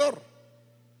algo peor?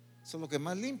 Solo que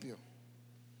más limpio.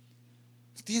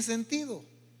 No tiene sentido.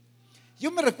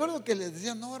 Yo me recuerdo que les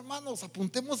decía: no, hermanos,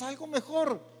 apuntemos a algo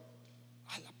mejor.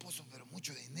 Al apóstol, pero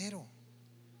mucho dinero.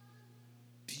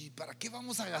 ¿Y para qué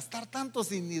vamos a gastar tanto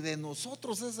si ni de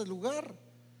nosotros es el lugar?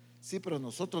 Sí, pero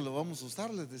nosotros lo vamos a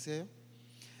usar, les decía yo.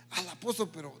 Al apóstol,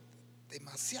 pero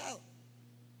demasiado.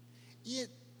 Y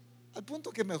al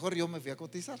punto que mejor yo me fui a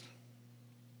cotizar.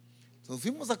 Nos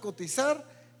fuimos a cotizar,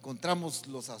 encontramos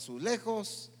los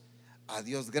azulejos, a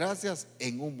Dios gracias,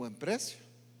 en un buen precio,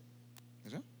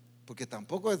 ¿verdad? Porque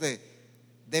tampoco es de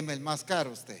deme el más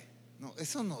caro usted. No,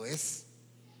 eso no es.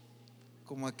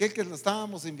 Como aquel que lo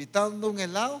estábamos invitando a un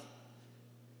helado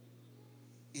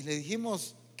y le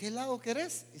dijimos: ¿qué helado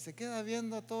querés? Y se queda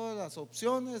viendo a todas las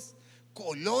opciones,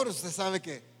 color. Usted sabe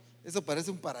que eso parece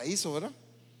un paraíso, ¿verdad?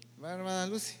 ¿Verdad, hermana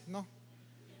Lucy? No.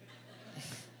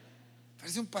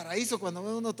 Parece un paraíso cuando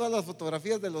ve uno todas las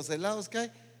fotografías de los helados que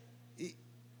hay. ¿Y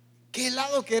qué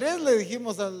helado querés? Le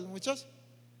dijimos al muchacho.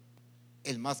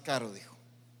 El más caro, dijo.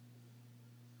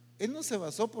 Él no se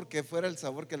basó porque fuera el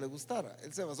sabor que le gustara,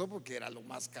 él se basó porque era lo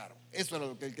más caro. Eso era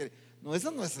lo que él quería. No,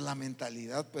 esa no es la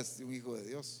mentalidad, pues, de un hijo de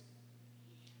Dios.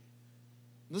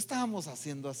 No estábamos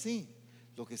haciendo así.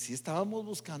 Lo que sí estábamos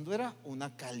buscando era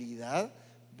una calidad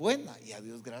buena, y a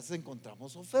Dios gracias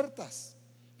encontramos ofertas.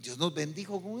 Dios nos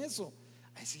bendijo con eso.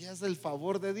 Ese ya es el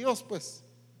favor de Dios, pues.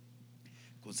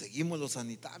 Conseguimos los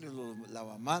sanitarios, los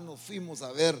lavamanos, fuimos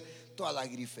a ver toda la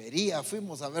grifería,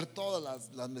 fuimos a ver todas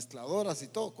las mezcladoras y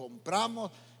todo,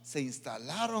 compramos, se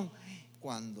instalaron.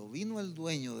 Cuando vino el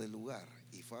dueño del lugar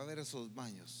y fue a ver esos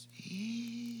baños,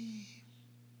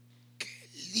 ¡qué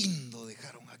lindo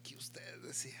dejaron aquí ustedes!,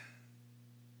 decía.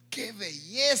 ¡Qué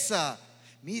belleza!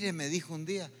 Mire, me dijo un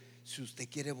día: si usted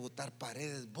quiere botar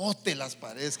paredes, bote las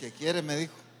paredes que quiere, me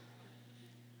dijo.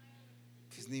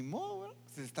 Pues ni modo, ¿verdad?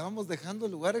 Estábamos dejando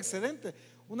el lugar excelente.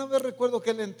 Una vez recuerdo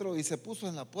que él entró y se puso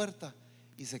en la puerta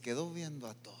y se quedó viendo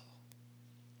a todo.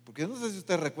 Porque yo no sé si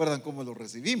ustedes recuerdan cómo lo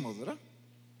recibimos, ¿verdad?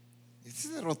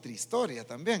 Esa es otra historia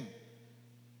también.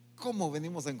 ¿Cómo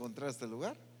venimos a encontrar este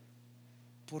lugar?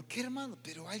 ¿Por qué, hermano?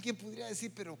 Pero alguien podría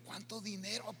decir: pero ¿cuánto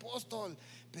dinero, apóstol?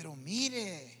 Pero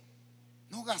mire,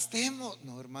 no gastemos.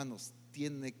 No, hermanos,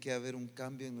 tiene que haber un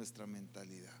cambio en nuestra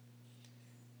mentalidad.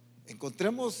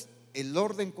 Encontremos el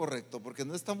orden correcto, porque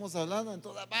no estamos hablando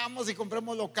entonces vamos y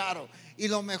compremos lo caro y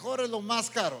lo mejor es lo más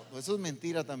caro. No, eso es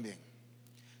mentira también.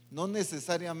 No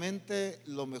necesariamente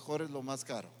lo mejor es lo más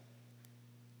caro,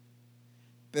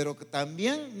 pero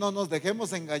también no nos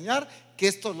dejemos engañar que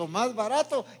esto, lo más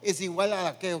barato, es igual a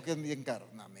aquello que es bien caro.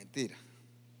 No, mentira.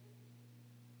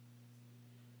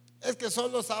 Es que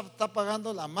solo está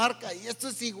pagando la marca y esto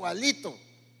es igualito.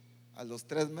 A los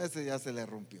 3 meses ya se le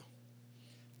rompió,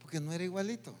 porque no era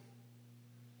igualito.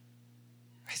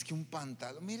 Es que un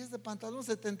pantalón, mire este pantalón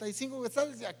 75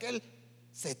 quetzales y aquel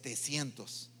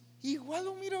 700. Igual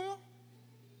lo miro yo.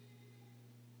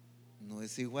 No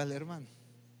es igual, hermano,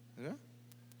 ¿verdad?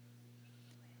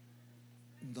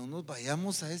 No nos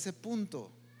vayamos a ese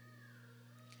punto.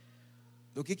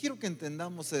 Lo que quiero que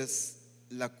entendamos es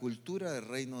la cultura del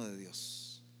reino de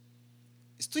Dios.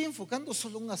 Estoy enfocando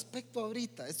solo un aspecto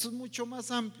ahorita. Esto es mucho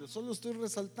más amplio. Solo estoy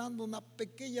resaltando una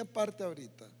pequeña parte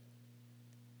ahorita.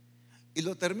 Y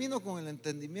lo termino con el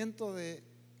entendimiento de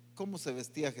cómo se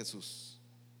vestía Jesús.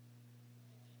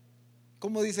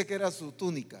 ¿Cómo dice que era su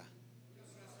túnica?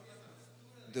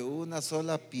 De una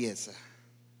sola pieza.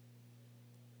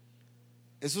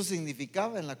 Eso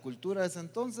significaba en la cultura de ese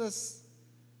entonces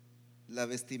la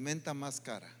vestimenta más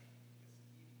cara.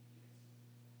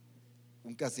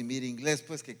 Un casimir inglés,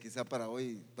 pues, que quizá para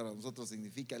hoy, para nosotros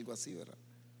significa algo así, ¿verdad?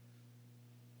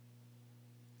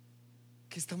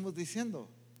 ¿Qué estamos diciendo?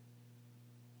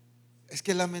 Es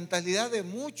que la mentalidad de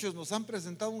muchos nos han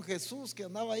presentado un Jesús que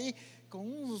andaba ahí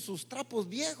con sus trapos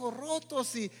viejos,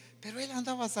 rotos, pero él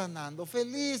andaba sanando,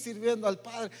 feliz, sirviendo al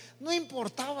Padre. No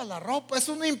importaba la ropa,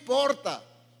 eso no importa.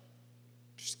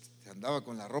 Andaba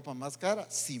con la ropa más cara,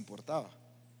 sí importaba,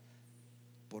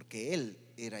 porque él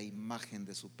era imagen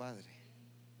de su Padre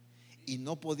y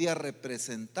no podía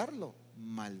representarlo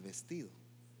mal vestido.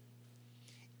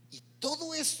 Y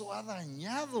todo eso ha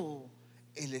dañado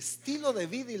el estilo de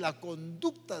vida y la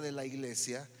conducta de la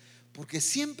iglesia, porque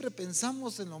siempre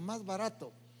pensamos en lo más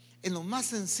barato, en lo más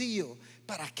sencillo.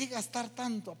 ¿Para qué gastar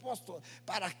tanto, apóstol?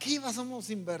 ¿Para qué vamos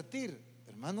a invertir?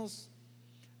 Hermanos,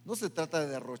 no se trata de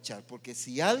derrochar, porque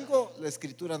si algo la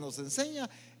Escritura nos enseña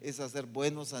es a ser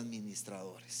buenos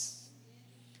administradores.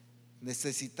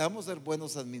 Necesitamos ser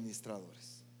buenos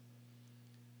administradores,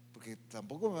 porque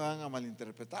tampoco me van a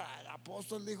malinterpretar. El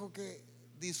apóstol dijo que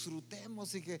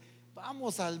disfrutemos y que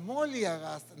vamos al mall y a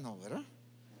gastar. No, ¿verdad?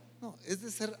 No, es de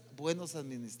ser buenos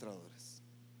administradores.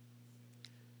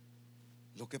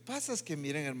 Lo que pasa es que,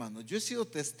 miren, hermanos, yo he sido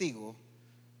testigo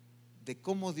de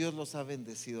cómo Dios los ha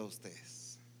bendecido a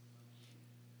ustedes,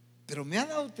 pero me ha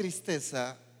dado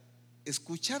tristeza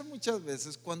escuchar muchas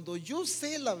veces cuando yo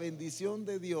sé la bendición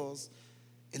de Dios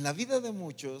en la vida de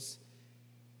muchos,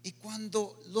 y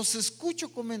cuando los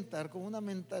escucho comentar con una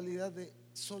mentalidad de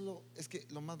solo es que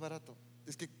lo más barato,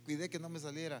 es que cuidé que no me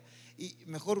saliera, y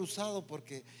mejor usado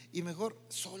porque, y mejor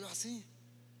solo así.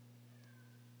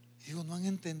 Y digo, no han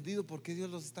entendido por qué Dios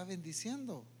los está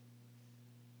bendiciendo.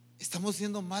 Estamos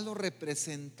siendo malos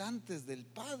representantes del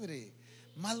Padre,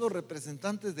 malos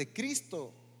representantes de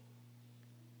Cristo.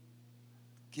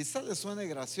 Quizá les suene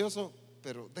gracioso,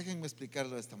 pero déjenme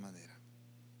explicarlo de esta manera.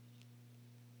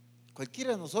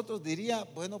 Cualquiera de nosotros diría,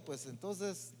 bueno, pues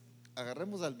entonces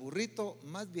agarremos al burrito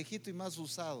más viejito y más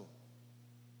usado.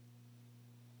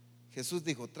 Jesús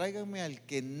dijo, tráiganme al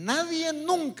que nadie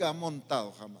nunca ha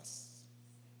montado jamás.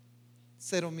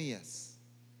 0 millas.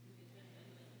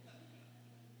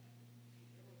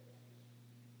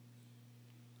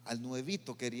 Al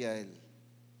nuevito quería él.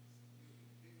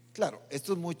 Claro,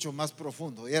 esto es mucho más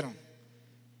profundo, ¿vieron?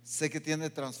 Sé que tiene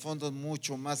trasfondos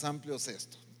mucho más amplios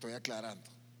esto, estoy aclarando.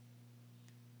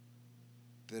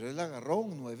 Pero él agarró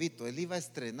un nuevito, él iba a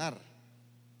estrenar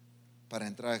para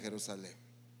entrar a Jerusalén.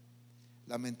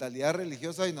 La mentalidad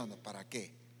religiosa, y no, ¿para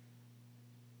qué?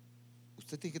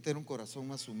 Usted tiene que tener un corazón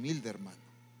más humilde, hermano.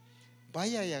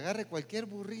 Vaya y agarre cualquier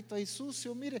burrito ahí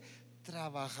sucio, mire,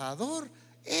 trabajador,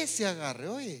 ese agarre,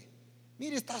 oye,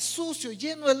 mire, está sucio,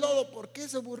 lleno de lodo, porque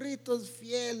ese burrito es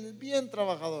fiel, bien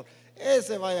trabajador,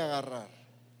 ese vaya a agarrar.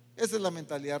 Esa es la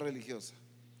mentalidad religiosa.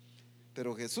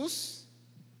 Pero Jesús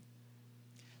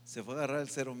se fue a agarrar el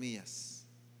 0 millas,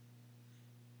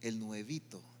 el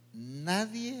nuevito.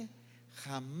 Nadie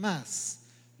jamás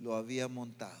lo había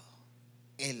montado,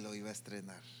 él lo iba a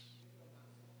estrenar.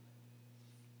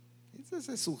 Ese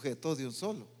se sujetó de un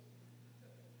solo.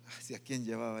 ¿Hacia quién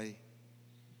llevaba ahí?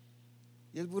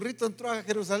 Y el burrito entró a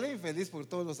Jerusalén feliz por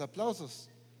todos los aplausos.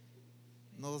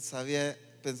 No sabía,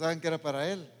 pensaban que era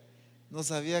para él. No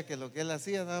sabía que lo que él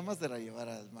hacía nada más era llevar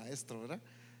al maestro, ¿verdad?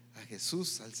 A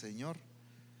Jesús, al Señor.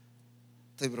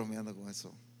 Estoy bromeando con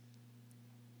eso.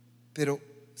 Pero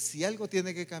si algo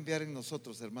tiene que cambiar en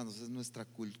nosotros, hermanos, es nuestra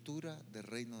cultura del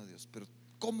reino de Dios. Pero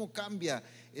 ¿cómo cambia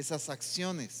esas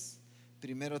acciones?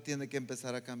 Primero tiene que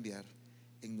empezar a cambiar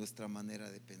en nuestra manera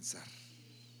de pensar.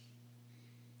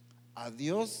 A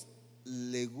Dios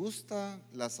le gustan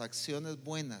las acciones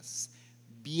buenas,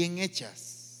 bien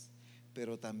hechas,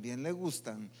 pero también le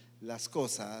gustan las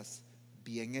cosas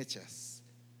bien hechas,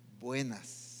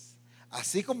 buenas.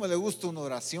 Así como le gusta una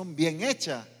oración bien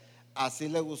hecha, así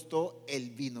le gustó el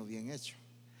vino bien hecho.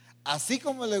 Así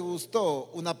como le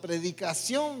gustó una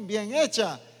predicación bien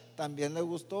hecha, también le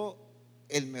gustó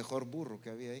el mejor burro que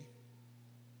había ahí.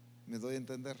 ¿Me doy a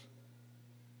entender?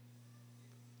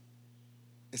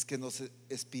 Es que nos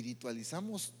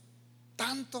espiritualizamos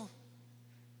tanto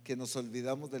que nos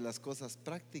olvidamos de las cosas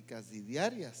prácticas y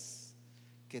diarias,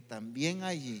 que también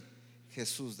allí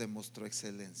Jesús demostró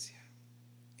excelencia.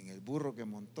 En el burro que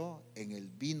montó, en el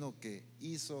vino que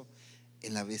hizo,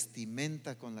 en la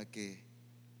vestimenta con la que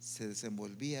se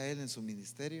desenvolvía él en su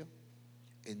ministerio.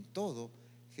 En todo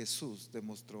Jesús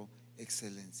demostró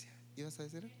excelencia. ¿Ibas a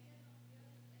decir?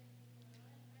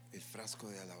 El frasco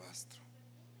de alabastro.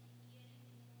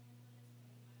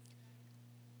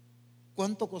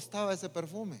 ¿Cuánto costaba ese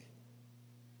perfume?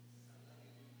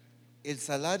 El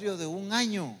salario de un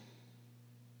año.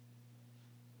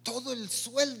 Todo el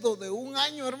sueldo de un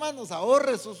año, hermanos.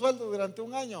 Ahorre su sueldo durante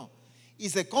un año y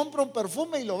se compra un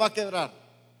perfume y lo va a quebrar.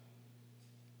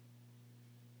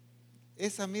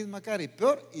 Esa misma cara y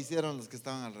peor hicieron los que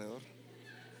estaban alrededor.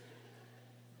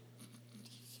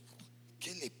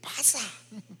 ¿Qué le pasa?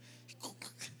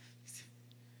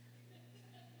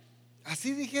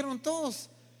 Así dijeron todos.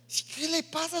 ¿Qué le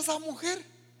pasa a esa mujer?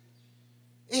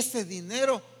 Ese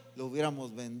dinero lo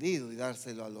hubiéramos vendido y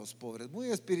dárselo a los pobres. Muy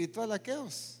espiritual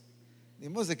aquellos. Ni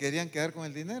modo se querían quedar con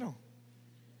el dinero.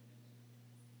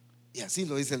 Y así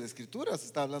lo dice la escritura. Se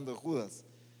está hablando de Judas,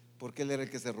 porque él era el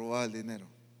que se robaba el dinero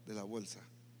de la bolsa.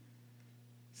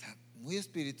 O sea, muy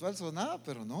espiritual sonaba,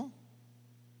 pero no.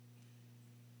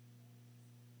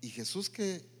 Y Jesús,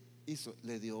 ¿qué hizo?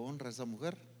 Le dio honra a esa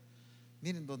mujer.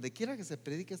 Miren, donde quiera que se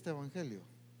predique este evangelio,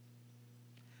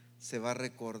 se va a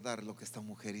recordar lo que esta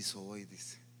mujer hizo hoy,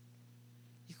 dice.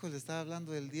 Hijo, le estaba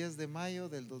hablando del 10 de mayo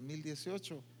del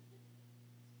 2018.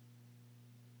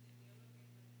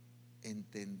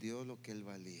 Entendió lo que él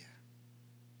valía.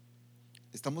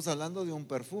 Estamos hablando de un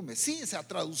perfume. Sí, se ha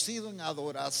traducido en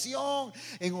adoración,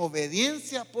 en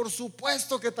obediencia, por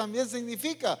supuesto que también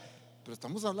significa. Pero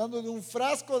estamos hablando de un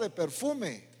frasco de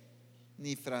perfume.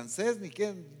 Ni francés, ni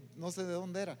qué, no sé de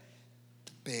dónde era.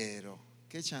 Pero,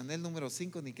 ¿qué Chanel número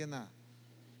 5? Ni qué nada.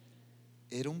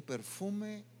 Era un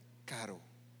perfume caro.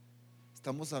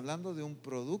 Estamos hablando de un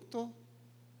producto,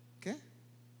 ¿qué?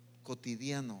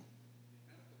 Cotidiano.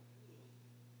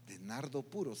 De nardo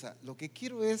puro. O sea, lo que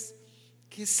quiero es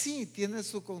que sí tiene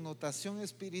su connotación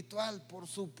espiritual, por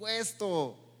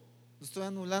supuesto. No estoy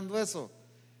anulando eso.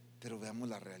 Pero veamos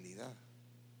la realidad.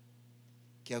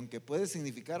 Que aunque puede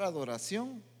significar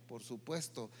adoración, por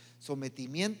supuesto,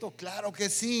 sometimiento, claro que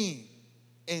sí,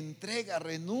 entrega,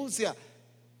 renuncia,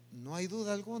 no hay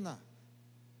duda alguna.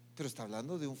 Pero está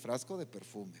hablando de un frasco de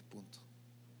perfume, punto.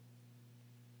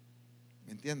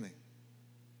 ¿Me entiende?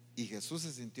 Y Jesús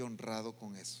se sintió honrado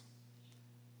con eso.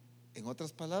 En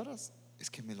otras palabras, es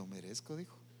que me lo merezco,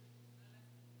 dijo.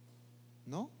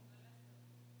 ¿No?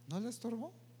 ¿No le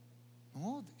estorbó?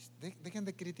 No, dejen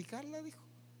de criticarla, dijo.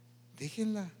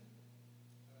 Déjenla.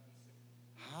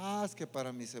 Es que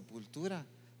para mi sepultura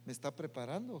me está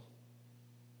preparando.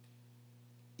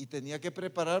 Y tenía que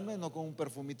prepararme no con un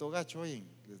perfumito gacho, oyen,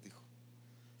 les dijo.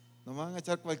 No me van a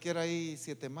echar cualquiera ahí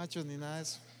 7 machos ni nada de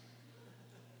eso.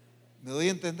 ¿Me doy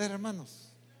a entender, hermanos?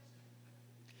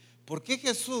 ¿Por qué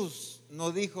Jesús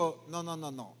no dijo,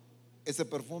 no, ese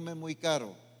perfume es muy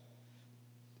caro,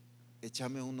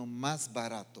 échame uno más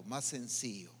barato, más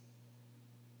sencillo?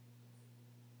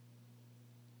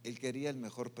 Él quería el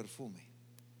mejor perfume.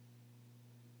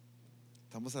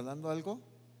 Estamos hablando de algo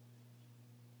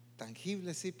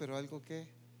tangible, sí, pero algo que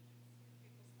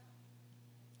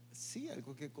sí,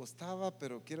 algo que costaba,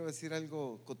 pero quiero decir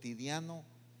algo cotidiano.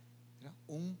 Era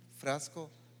un frasco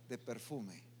de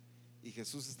perfume. Y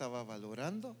Jesús estaba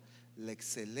valorando la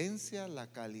excelencia,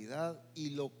 la calidad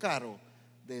y lo caro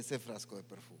de ese frasco de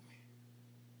perfume.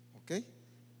 ¿Ok?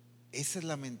 Esa es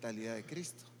la mentalidad de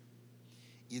Cristo.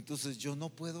 Y entonces yo no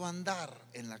puedo andar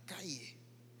en la calle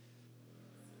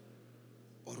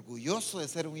orgulloso de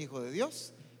ser un hijo de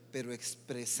Dios, pero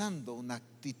expresando una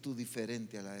actitud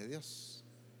diferente a la de Dios,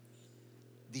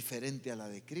 diferente a la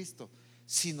de Cristo,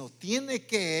 sino tiene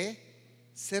que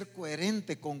ser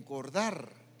coherente, concordar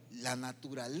la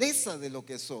naturaleza de lo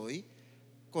que soy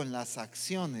con las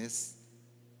acciones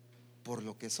por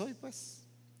lo que soy, pues.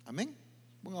 Amén.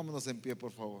 Pongámonos en pie,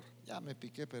 por favor. Ya me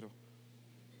piqué, pero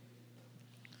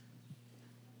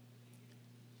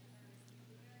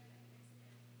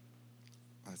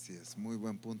así es, muy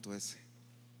buen punto ese.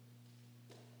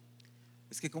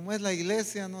 Es que como es la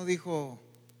iglesia, no dijo,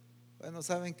 bueno,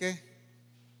 ¿saben qué?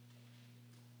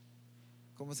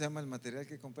 ¿cómo se llama el material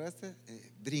que compraste?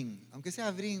 Brin, aunque sea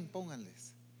brin,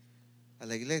 pónganles a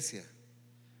la iglesia.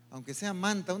 Aunque sea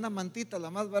manta, una mantita,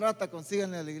 la más barata,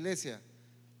 consíganle a la iglesia,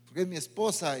 porque es mi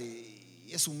esposa y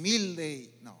es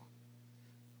humilde. No,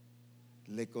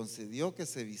 le concedió que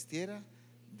se vistiera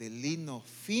de lino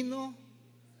fino,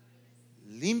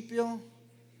 limpio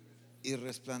y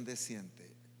resplandeciente.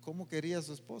 ¿Cómo quería a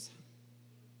su esposa?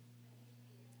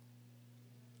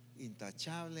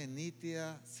 Intachable,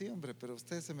 nítida. Sí, hombre, pero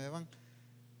ustedes se me van.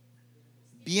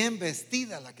 Bien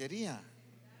vestida la quería,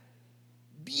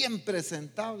 bien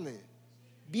presentable,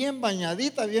 bien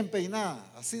bañadita, bien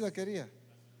peinada. Así la quería.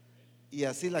 Y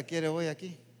así la quiere hoy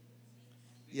aquí.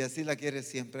 Y así la quiere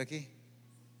siempre aquí.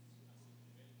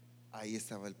 Ahí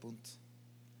estaba el punto.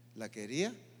 La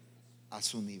quería a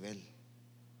su nivel.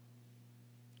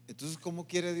 Entonces, ¿cómo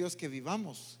quiere Dios que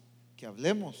vivamos? Que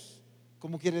hablemos.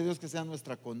 ¿Cómo quiere Dios que sea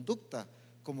nuestra conducta?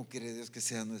 ¿Cómo quiere Dios que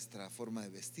sea nuestra forma de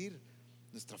vestir?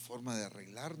 Nuestra forma de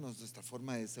arreglarnos, nuestra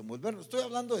forma de desenvolvernos. Estoy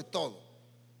hablando de todo.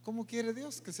 ¿Cómo quiere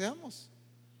Dios que seamos?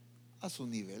 A su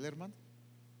nivel, hermano.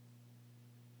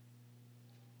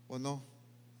 ¿O no?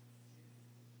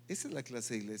 Esa es la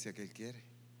clase de iglesia que Él quiere.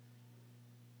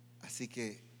 Así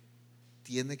que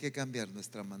tiene que cambiar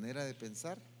nuestra manera de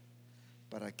pensar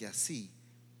para que así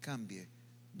cambie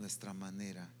nuestra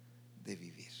manera de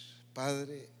vivir.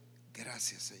 Padre,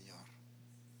 gracias, Señor,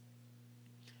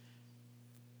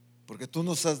 porque tú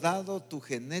nos has dado tu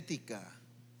genética.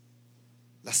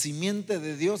 La simiente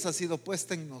de Dios ha sido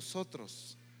puesta en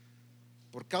nosotros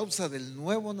por causa del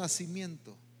nuevo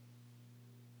nacimiento.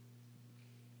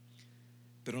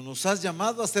 Pero nos has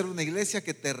llamado a ser una iglesia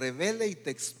que te revele y te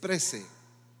exprese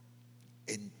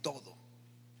en todo.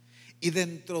 Y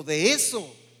dentro de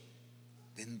eso,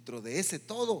 dentro de ese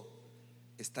todo,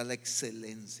 está la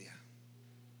excelencia.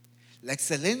 La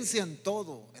excelencia en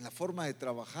todo, en la forma de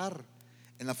trabajar,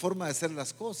 en la forma de hacer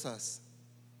las cosas,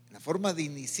 en la forma de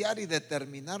iniciar y de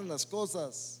terminar las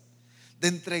cosas, de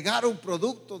entregar un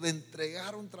producto, de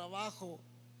entregar un trabajo.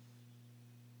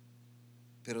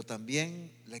 Pero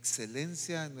también la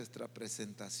excelencia en nuestra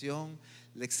presentación,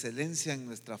 la excelencia en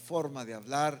nuestra forma de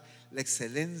hablar, la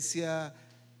excelencia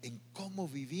en cómo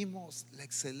vivimos, la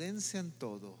excelencia en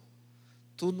todo.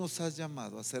 Tú nos has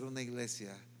llamado a ser una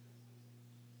iglesia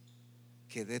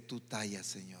que dé tu talla,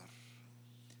 Señor,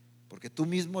 porque tú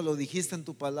mismo lo dijiste en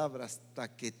tu palabra,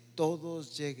 hasta que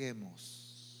todos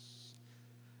lleguemos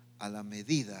a la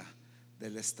medida de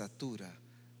la estatura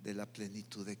de la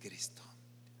plenitud de Cristo.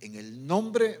 En el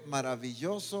nombre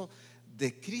maravilloso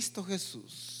de Cristo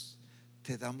Jesús,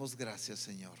 te damos gracias,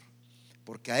 Señor,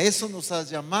 porque a eso nos has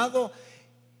llamado,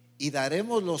 y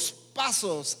daremos los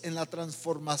pasos en la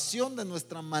transformación de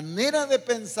nuestra manera de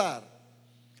pensar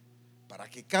para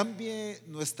que cambie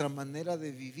nuestra manera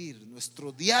de vivir.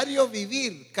 Nuestro diario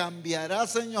vivir cambiará,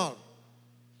 Señor,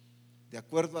 de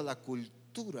acuerdo a la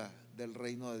cultura del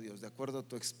reino de Dios, de acuerdo a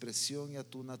tu expresión y a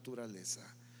tu naturaleza.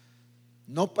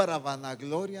 No para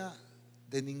vanagloria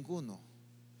de ninguno,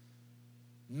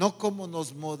 no como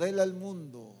nos modela el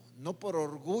mundo, no por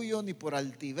orgullo ni por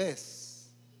altivez,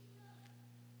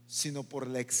 sino por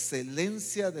la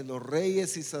excelencia de los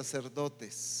reyes y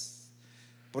sacerdotes,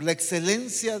 por la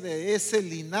excelencia de ese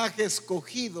linaje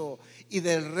escogido y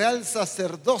del real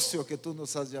sacerdocio que tú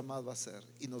nos has llamado a hacer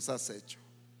y nos has hecho.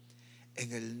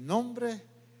 En el nombre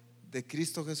de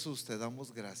Cristo Jesús te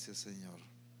damos gracias, Señor.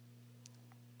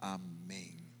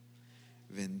 Amén.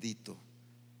 Bendito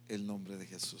el nombre de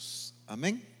Jesús.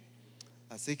 Amén.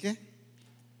 Así que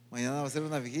mañana va a ser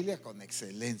una vigilia con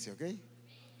excelencia, ¿ok?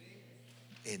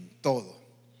 En todo.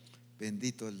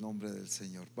 Bendito el nombre del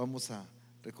Señor. Vamos a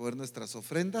recoger nuestras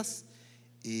ofrendas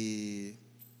y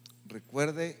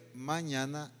recuerde,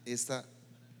 mañana esta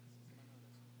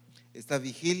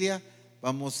vigilia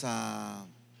vamos a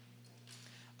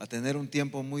tener un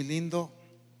tiempo muy lindo.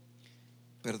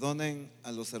 Perdonen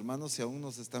a los hermanos si aún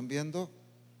nos están viendo,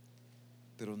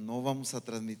 pero no vamos a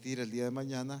transmitir el día de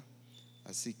mañana,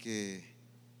 así que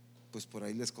pues por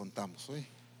ahí les contamos hoy.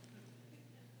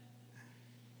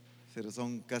 Pero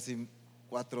son casi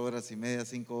 4 horas y media,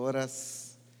 5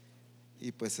 horas,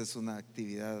 y pues es una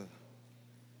actividad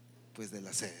pues de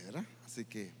la sede, ¿verdad? Así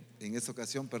que en esta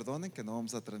ocasión perdonen que no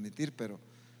vamos a transmitir, pero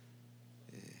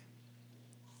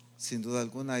sin duda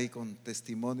alguna ahí con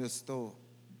testimonios todo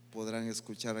podrán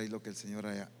escuchar ahí lo que el Señor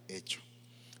haya hecho.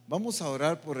 Vamos a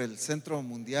orar por el Centro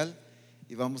Mundial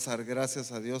y vamos a dar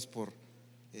gracias a Dios por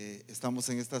estamos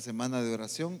en esta semana de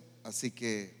oración, así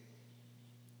que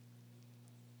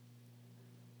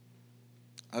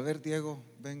a ver, Diego,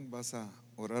 ven, vas a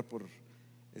orar por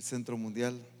el Centro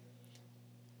Mundial.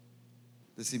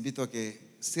 Les invito a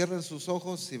que cierren sus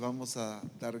ojos y vamos a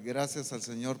dar gracias al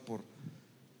Señor por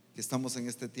que estamos en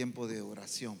este tiempo de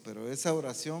oración, pero esa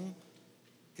oración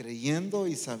creyendo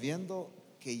y sabiendo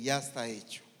que ya está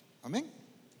hecho. Amén.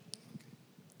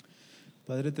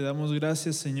 Padre, te damos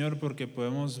gracias, Señor, porque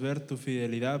podemos ver tu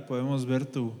fidelidad, podemos ver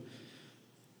tu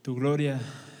gloria,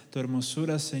 tu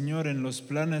hermosura, Señor, en los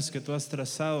planes que tú has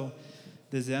trazado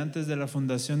desde antes de la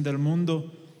fundación del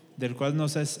mundo, del cual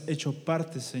nos has hecho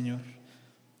parte, Señor.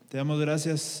 Te damos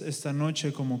gracias esta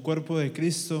noche como cuerpo de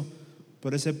Cristo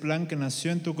por ese plan que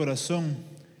nació en tu corazón,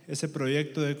 ese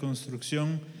proyecto de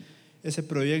construcción, ese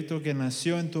proyecto que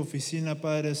nació en tu oficina,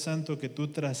 Padre Santo, que tú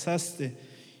trazaste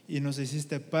y nos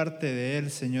hiciste parte de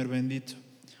él, Señor bendito.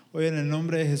 Hoy en el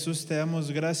nombre de Jesús te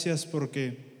damos gracias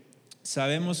porque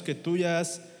sabemos que tú ya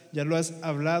lo has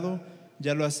hablado,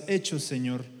 ya lo has hecho,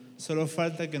 Señor. Solo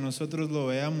falta que nosotros lo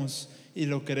veamos y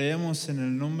lo creemos en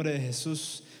el nombre de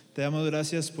Jesús. Te damos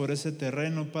gracias por ese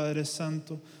terreno, Padre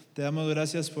Santo. Te damos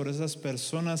gracias por esas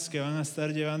personas que van a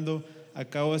estar llevando a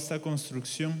cabo esta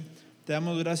construcción. Te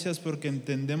damos gracias porque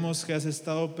entendemos que has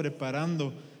estado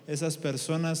preparando esas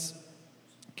personas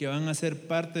que van a ser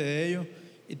parte de ello,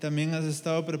 y también has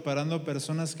estado preparando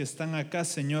personas que están acá,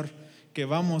 Señor, que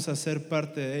vamos a ser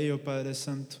parte de ello, Padre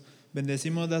Santo.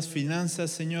 Bendecimos las finanzas,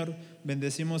 Señor,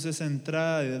 bendecimos esa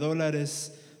entrada de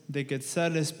dólares, de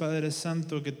quetzales, Padre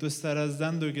Santo, que tú estarás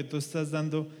dando y que tú estás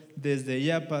dando desde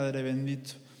ya, Padre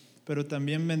bendito. Pero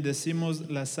también bendecimos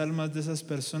las almas de esas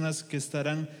personas que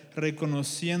estarán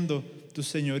reconociendo tu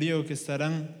señorío, que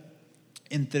estarán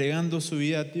entregando su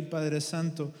vida a ti, Padre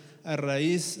Santo, a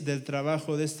raíz del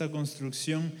trabajo de esta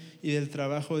construcción y del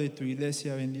trabajo de tu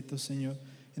iglesia, bendito Señor.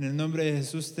 En el nombre de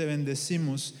Jesús te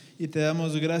bendecimos y te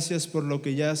damos gracias por lo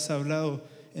que ya has hablado,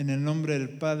 en el nombre del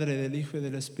Padre, del Hijo y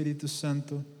del Espíritu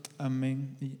Santo.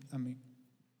 Amén y amén.